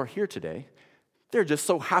 if you are here today, there just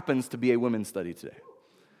so happens to be a women's study today.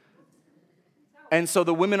 And so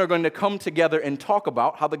the women are going to come together and talk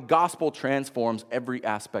about how the gospel transforms every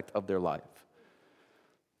aspect of their life.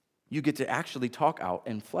 You get to actually talk out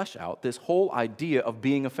and flesh out this whole idea of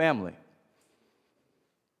being a family.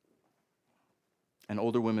 And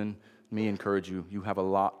older women, me encourage you, you have a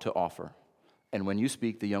lot to offer. And when you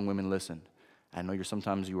speak, the young women listen. I know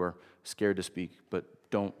sometimes you are scared to speak, but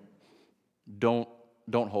don't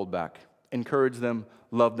hold back. Encourage them,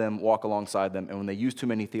 love them, walk alongside them, and when they use too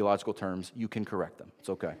many theological terms, you can correct them. It's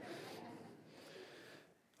okay.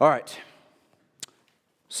 All right.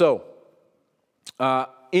 So,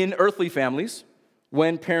 in earthly families,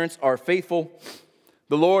 when parents are faithful,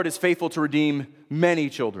 the Lord is faithful to redeem many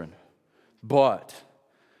children. But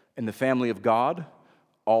in the family of God,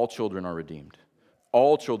 all children are redeemed.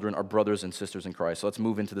 All children are brothers and sisters in Christ. So let's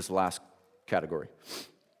move into this last category.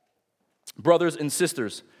 Brothers and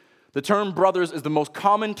sisters. The term brothers is the most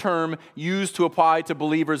common term used to apply to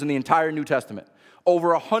believers in the entire New Testament.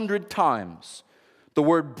 Over 100 times, the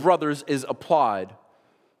word brothers is applied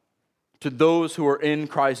to those who are in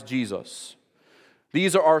Christ Jesus.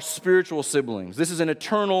 These are our spiritual siblings. This is an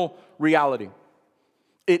eternal reality.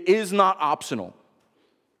 It is not optional.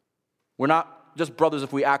 We're not just brothers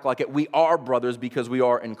if we act like it. We are brothers because we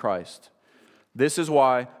are in Christ. This is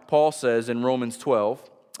why Paul says in Romans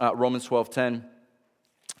 12:10,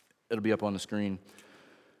 it'll be up on the screen.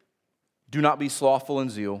 Do not be slothful in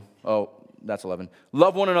zeal. Oh, that's 11.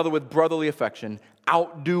 Love one another with brotherly affection.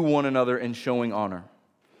 Outdo one another in showing honor.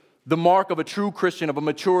 The mark of a true Christian, of a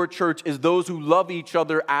mature church, is those who love each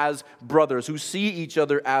other as brothers, who see each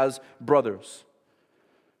other as brothers.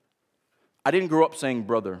 I didn't grow up saying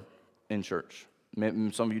brother in church.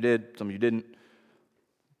 Some of you did, some of you didn't.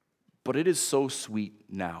 But it is so sweet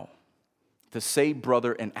now to say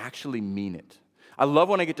brother and actually mean it. I love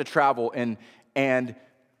when I get to travel and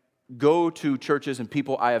go to churches and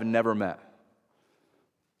people I have never met.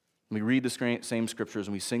 We read the same scriptures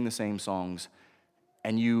and we sing the same songs,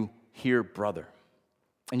 and you hear brother.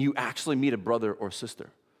 And you actually meet a brother or sister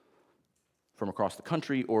from across the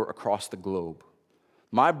country or across the globe.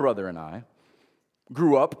 My brother and I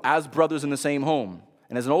grew up as brothers in the same home.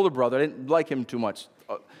 And as an older brother, I didn't like him too much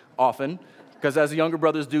often, because as the younger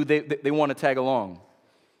brothers do, they want to tag along.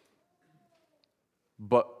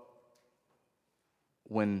 But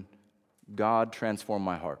when God transformed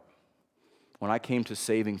my heart, when I came to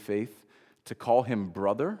saving faith, to call him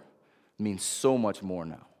brother means so much more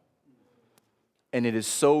now. And it is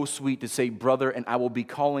so sweet to say brother, and I will be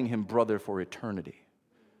calling him brother for eternity.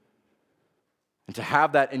 And to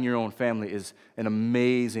have that in your own family is an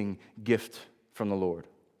amazing gift from the Lord.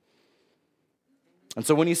 And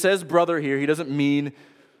so when he says brother here, he doesn't mean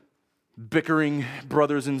bickering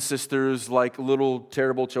brothers and sisters like little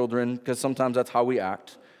terrible children, because sometimes that's how we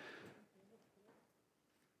act.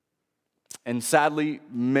 And sadly,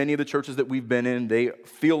 many of the churches that we've been in, they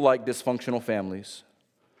feel like dysfunctional families.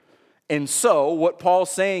 And so, what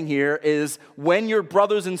Paul's saying here is, when your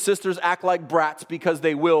brothers and sisters act like brats, because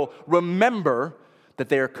they will, remember that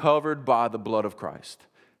they are covered by the blood of Christ.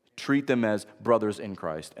 Treat them as brothers in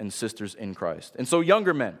Christ and sisters in Christ. And so,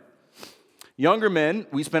 younger men,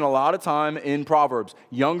 we spend a lot of time in Proverbs.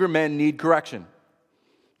 Younger men need correction.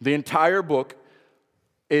 The entire book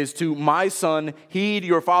is to, my son, heed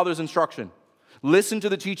your father's instruction. Listen to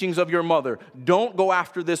the teachings of your mother. Don't go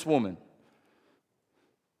after this woman.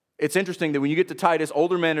 It's interesting that when you get to Titus,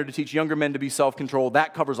 older men are to teach younger men to be self-controlled.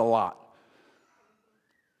 That covers a lot.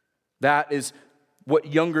 That is what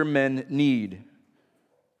younger men need.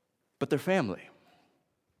 But they're family.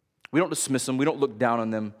 We don't dismiss them. We don't look down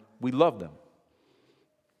on them. We love them.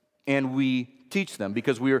 And we teach them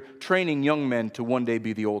because we are training young men to one day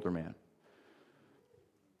be the older man.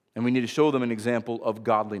 And we need to show them an example of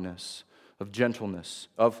godliness, of gentleness,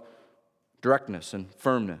 of directness and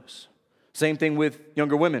firmness. Same thing with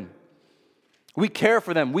younger women. We care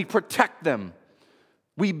for them. We protect them.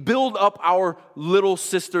 We build up our little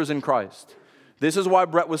sisters in Christ. This is why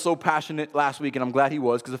Brett was so passionate last week, and I'm glad he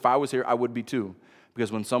was, because if I was here, I would be too.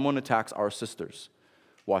 Because when someone attacks our sisters,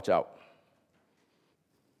 Watch out.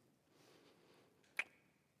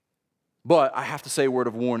 But I have to say a word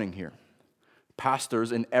of warning here.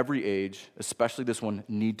 Pastors in every age, especially this one,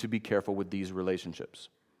 need to be careful with these relationships.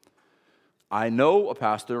 I know a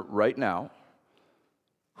pastor right now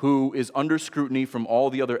who is under scrutiny from all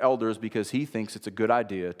the other elders because he thinks it's a good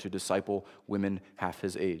idea to disciple women half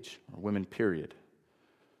his age, or women, period.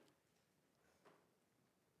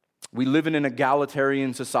 We live in an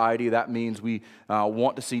egalitarian society. That means we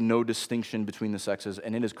want to see no distinction between the sexes,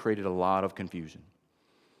 and it has created a lot of confusion.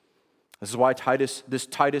 This is why this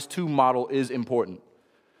Titus 2 model is important.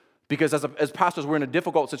 Because as pastors, we're in a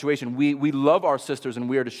difficult situation. We love our sisters and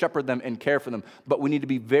we are to shepherd them and care for them, but we need to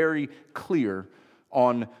be very clear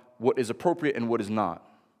on what is appropriate and what is not.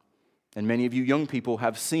 And many of you young people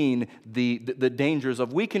have seen the dangers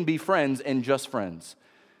of we can be friends and just friends.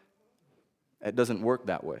 It doesn't work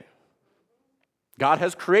that way. God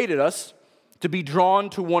has created us to be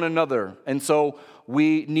drawn to one another, and so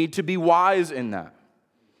we need to be wise in that.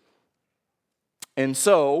 And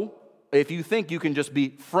so, if you think you can just be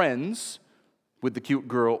friends with the cute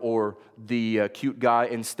girl or the cute guy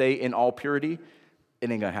and stay in all purity,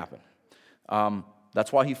 it ain't going to happen.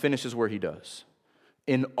 That's why he finishes where he does.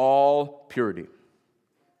 In all purity.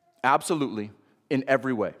 Absolutely, in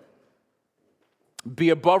every way. Be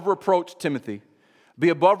above reproach, Timothy. Be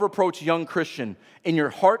above reproach, young Christian, in your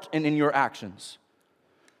heart and in your actions.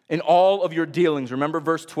 In all of your dealings. Remember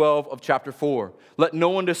verse 12 of chapter 4. Let no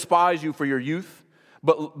one despise you for your youth,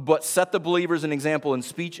 but set the believers an example in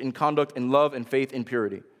speech, in conduct, in love, in faith, in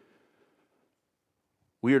purity.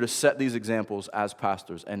 We are to set these examples as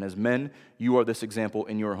pastors. And as men, you are this example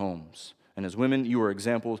in your homes. And as women, you are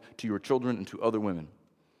examples to your children and to other women.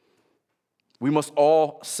 We must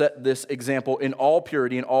all set this example in all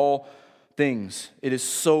purity, in all things. It is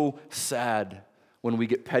so sad when we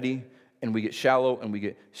get petty and we get shallow and we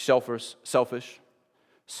get selfish,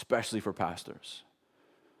 especially for pastors.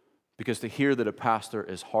 Because to hear that a pastor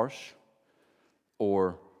is harsh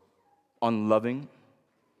or unloving,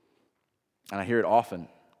 and I hear it often,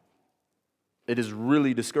 it is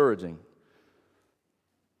really discouraging.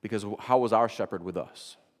 Because how was our shepherd with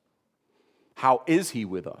us? How is he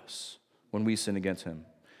with us when we sin against him?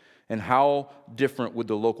 And how different would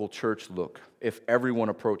the local church look if everyone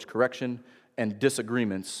approached correction and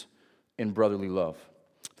disagreements in brotherly love?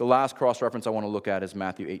 The last cross-reference I want to look at is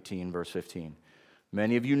Matthew 18, verse 15.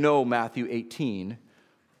 Many of you know Matthew 18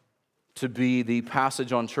 to be the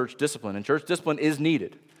passage on church discipline, and church discipline is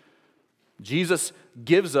needed. Jesus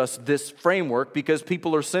gives us this framework because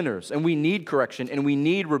people are sinners, and we need correction, and we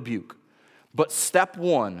need rebuke. But step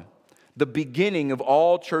one, the beginning of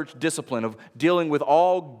all church discipline, of dealing with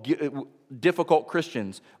all difficult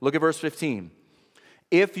Christians, look at verse 15.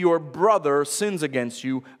 If your brother sins against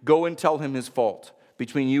you, go and tell him his fault.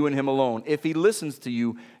 Between you and him alone. If he listens to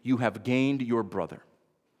you, you have gained your brother.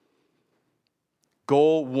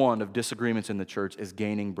 Goal one of disagreements in the church is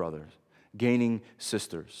gaining brothers, gaining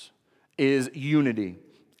sisters, is unity,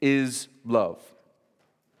 is love.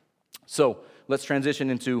 So let's transition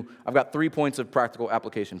into, I've got 3 points of practical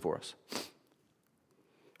application for us.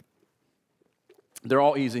 They're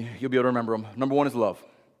all easy. You'll be able to remember them. Number one is love.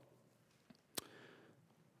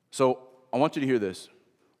 So I want you to hear this.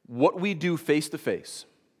 What we do face to face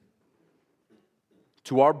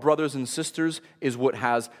to our brothers and sisters is what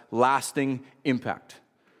has lasting impact,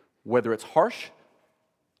 whether it's harsh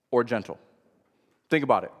or gentle. Think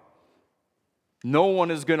about it. No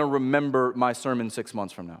one is going to remember my sermon 6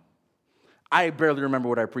 months from now. I barely remember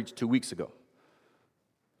what I preached 2 weeks ago.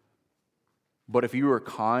 But if you are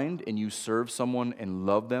kind and you serve someone and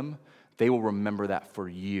love them, they will remember that for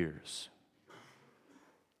years.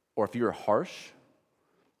 Or if you're harsh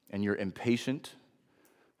and you're impatient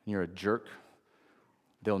and you're a jerk,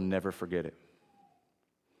 they'll never forget it.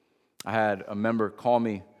 I had a member call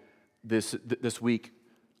me this week.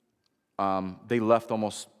 They left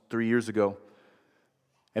almost 3 years ago,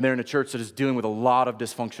 and they're in a church that is dealing with a lot of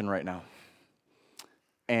dysfunction right now.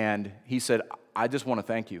 And he said, I just want to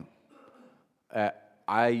thank you.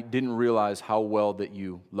 I didn't realize how well that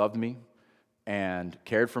you loved me and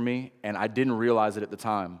cared for me, and I didn't realize it at the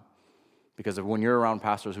time. Because of when you're around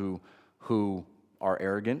pastors who are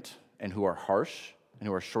arrogant and who are harsh and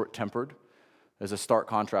who are short-tempered, there's a stark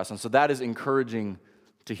contrast. And so that is encouraging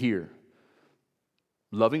to hear.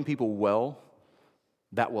 Loving people well,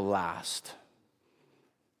 that will last.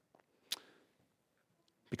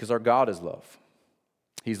 Because our God is love.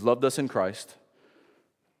 He's loved us in Christ.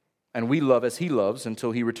 And we love as he loves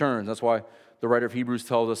until he returns. That's why the writer of Hebrews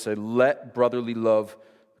tells us, let brotherly love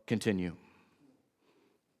continue.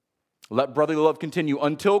 Let brotherly love continue.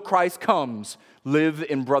 Until Christ comes, live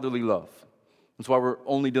in brotherly love. That's why we're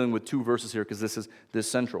only dealing with 2 verses here, because this is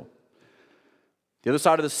central. The other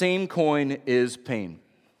side of the same coin is pain.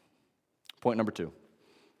 Point number 2.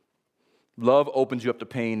 Love opens you up to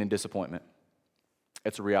pain and disappointment.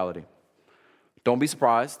 It's a reality. Don't be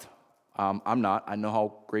surprised. I'm not. I know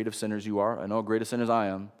how great of sinners you are. I know how great a sinner I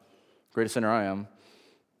am.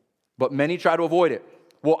 But many try to avoid it.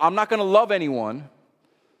 Well, I'm not going to love anyone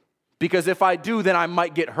because if I do, then I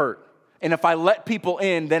might get hurt. And if I let people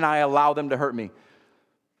in, then I allow them to hurt me.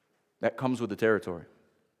 That comes with the territory.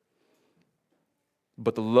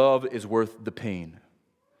 But the love is worth the pain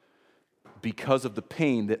because of the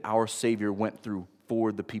pain that our Savior went through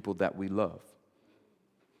for the people that we love.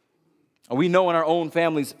 And we know in our own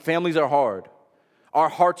families are hard. Our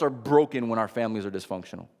hearts are broken when our families are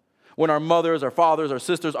dysfunctional. When our mothers, our fathers, our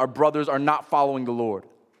sisters, our brothers are not following the Lord.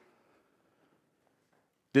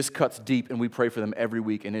 This cuts deep, and we pray for them every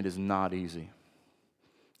week, and it is not easy.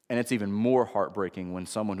 And it's even more heartbreaking when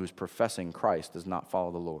someone who's professing Christ does not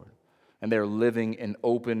follow the Lord. And they're living in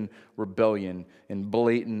open rebellion and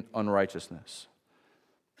blatant unrighteousness.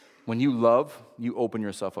 When you love, you open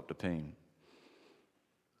yourself up to pain.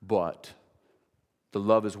 But the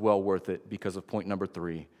love is well worth it because of point number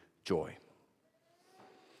 3, joy.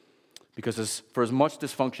 Because for as much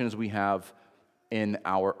dysfunction as we have in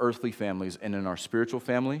our earthly families and in our spiritual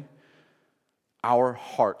family, our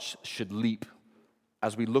hearts should leap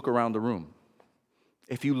as we look around the room.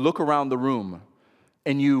 If you look around the room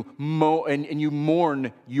and you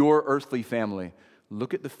mourn your earthly family,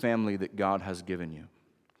 look at the family that God has given you.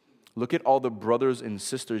 Look at all the brothers and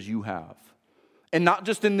sisters you have. And not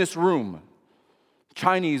just in this room,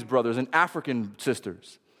 Chinese brothers and African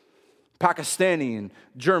sisters, Pakistani and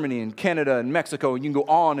Germany and Canada and Mexico, and you can go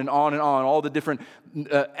on and on and on, all the different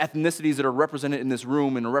ethnicities that are represented in this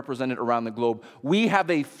room and are represented around the globe. We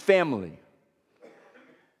have a family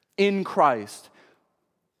in Christ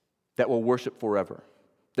that will worship forever,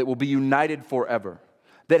 that will be united forever,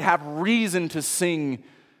 that have reason to sing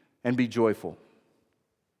and be joyful.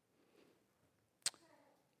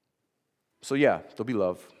 So yeah, there'll be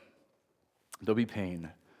love, there'll be pain,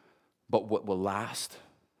 but what will last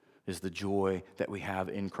is the joy that we have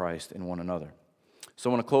in Christ in one another. So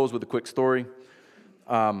I want to close with a quick story.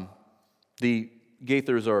 The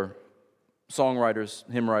Gaithers are songwriters,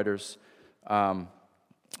 hymn writers. Some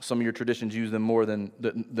of your traditions use them more than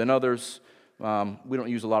others. We don't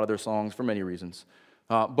use a lot of their songs for many reasons.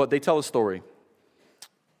 But they tell a story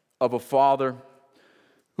of a father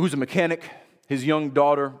who's a mechanic. His young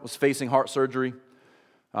daughter was facing heart surgery.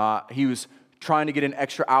 He was trying to get in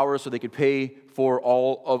extra hours so they could pay for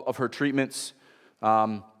all of her treatments.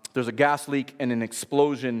 There's a gas leak and an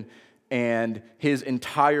explosion, and his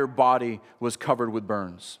entire body was covered with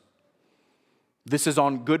burns. This is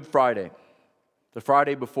on Good Friday, the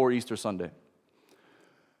Friday before Easter Sunday.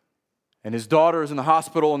 And his daughter is in the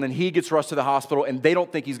hospital, and then he gets rushed to the hospital, and they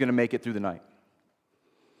don't think he's going to make it through the night.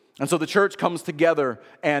 And so the church comes together,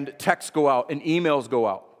 and texts go out, and emails go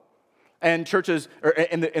out. And churches,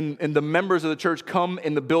 and the members of the church come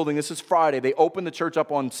in the building. This is Friday. They open the church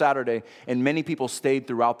up on Saturday, and many people stayed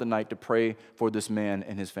throughout the night to pray for this man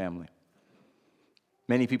and his family.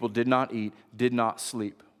 Many people did not eat, did not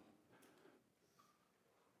sleep.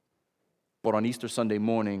 But on Easter Sunday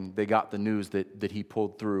morning, they got the news that he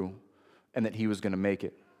pulled through and that he was going to make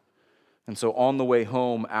it. And so on the way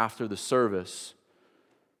home after the service,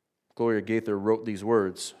 Gloria Gaither wrote these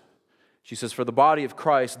words. She says, "For the body of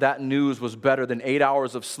Christ, that news was better than 8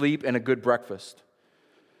 hours of sleep and a good breakfast.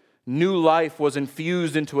 New life was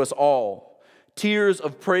infused into us all. Tears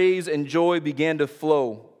of praise and joy began to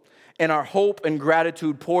flow, and our hope and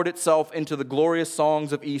gratitude poured itself into the glorious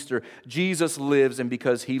songs of Easter. Jesus lives, and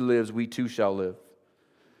because he lives, we too shall live."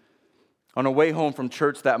 On our way home from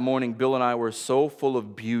church that morning, Bill and I were so full of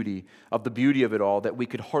the beauty of it all, that we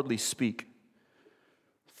could hardly speak.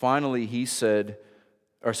 Finally, we said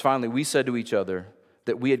to each other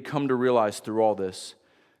that we had come to realize through all this,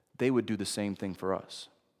 they would do the same thing for us.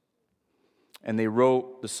 And they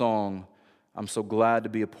wrote the song, "I'm so glad to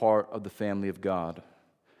be a part of the family of God.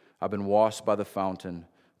 I've been washed by the fountain,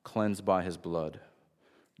 cleansed by his blood.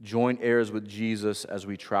 Joint heirs with Jesus as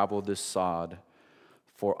we travel this sod,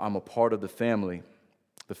 for I'm a part of the family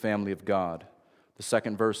of God." The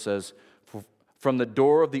second verse says, "From the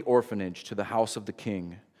door of the orphanage to the house of the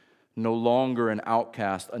king, no longer an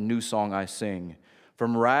outcast, a new song I sing.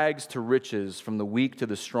 From rags to riches, from the weak to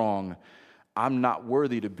the strong, I'm not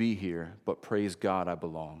worthy to be here, but praise God I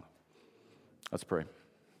belong." Let's pray.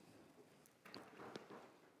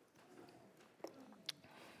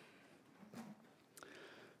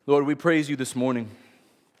 Lord, we praise you this morning.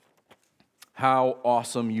 How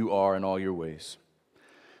awesome you are in all your ways.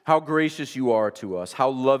 How gracious you are to us. How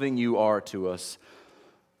loving you are to us.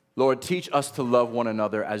 Lord, teach us to love one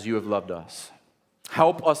another as you have loved us.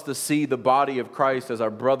 Help us to see the body of Christ as our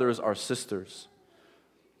brothers, our sisters.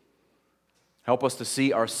 Help us to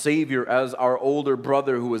see our Savior as our older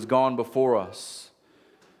brother who has gone before us,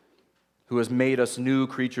 who has made us new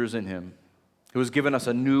creatures in him, who has given us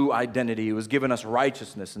a new identity, who has given us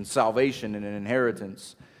righteousness and salvation and an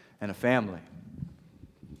inheritance and a family.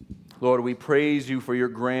 Lord, we praise you for your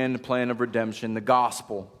grand plan of redemption, the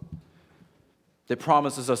gospel that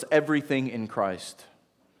promises us everything in Christ,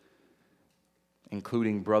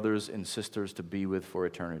 including brothers and sisters to be with for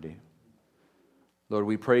eternity. Lord,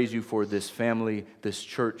 we praise you for this family, this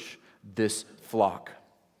church, this flock.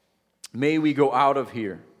 May we go out of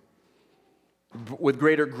here with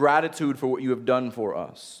greater gratitude for what you have done for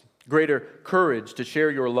us, greater courage to share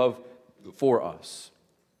your love for us,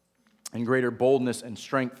 and greater boldness and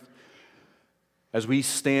strength as we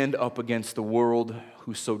stand up against the world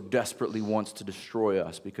who so desperately wants to destroy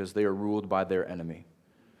us because they are ruled by their enemy.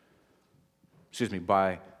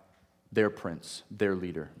 By their prince, their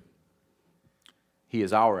leader. He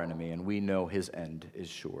is our enemy, and we know his end is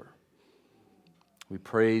sure. We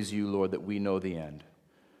praise you, Lord, that we know the end.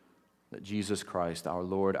 That Jesus Christ, our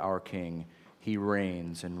Lord, our King, he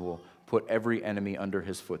reigns and will put every enemy under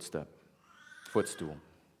his footstool.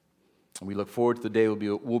 And we look forward to the day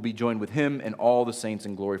we'll be joined with him and all the saints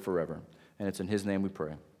in glory forever. And it's in his name we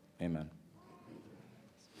pray. Amen.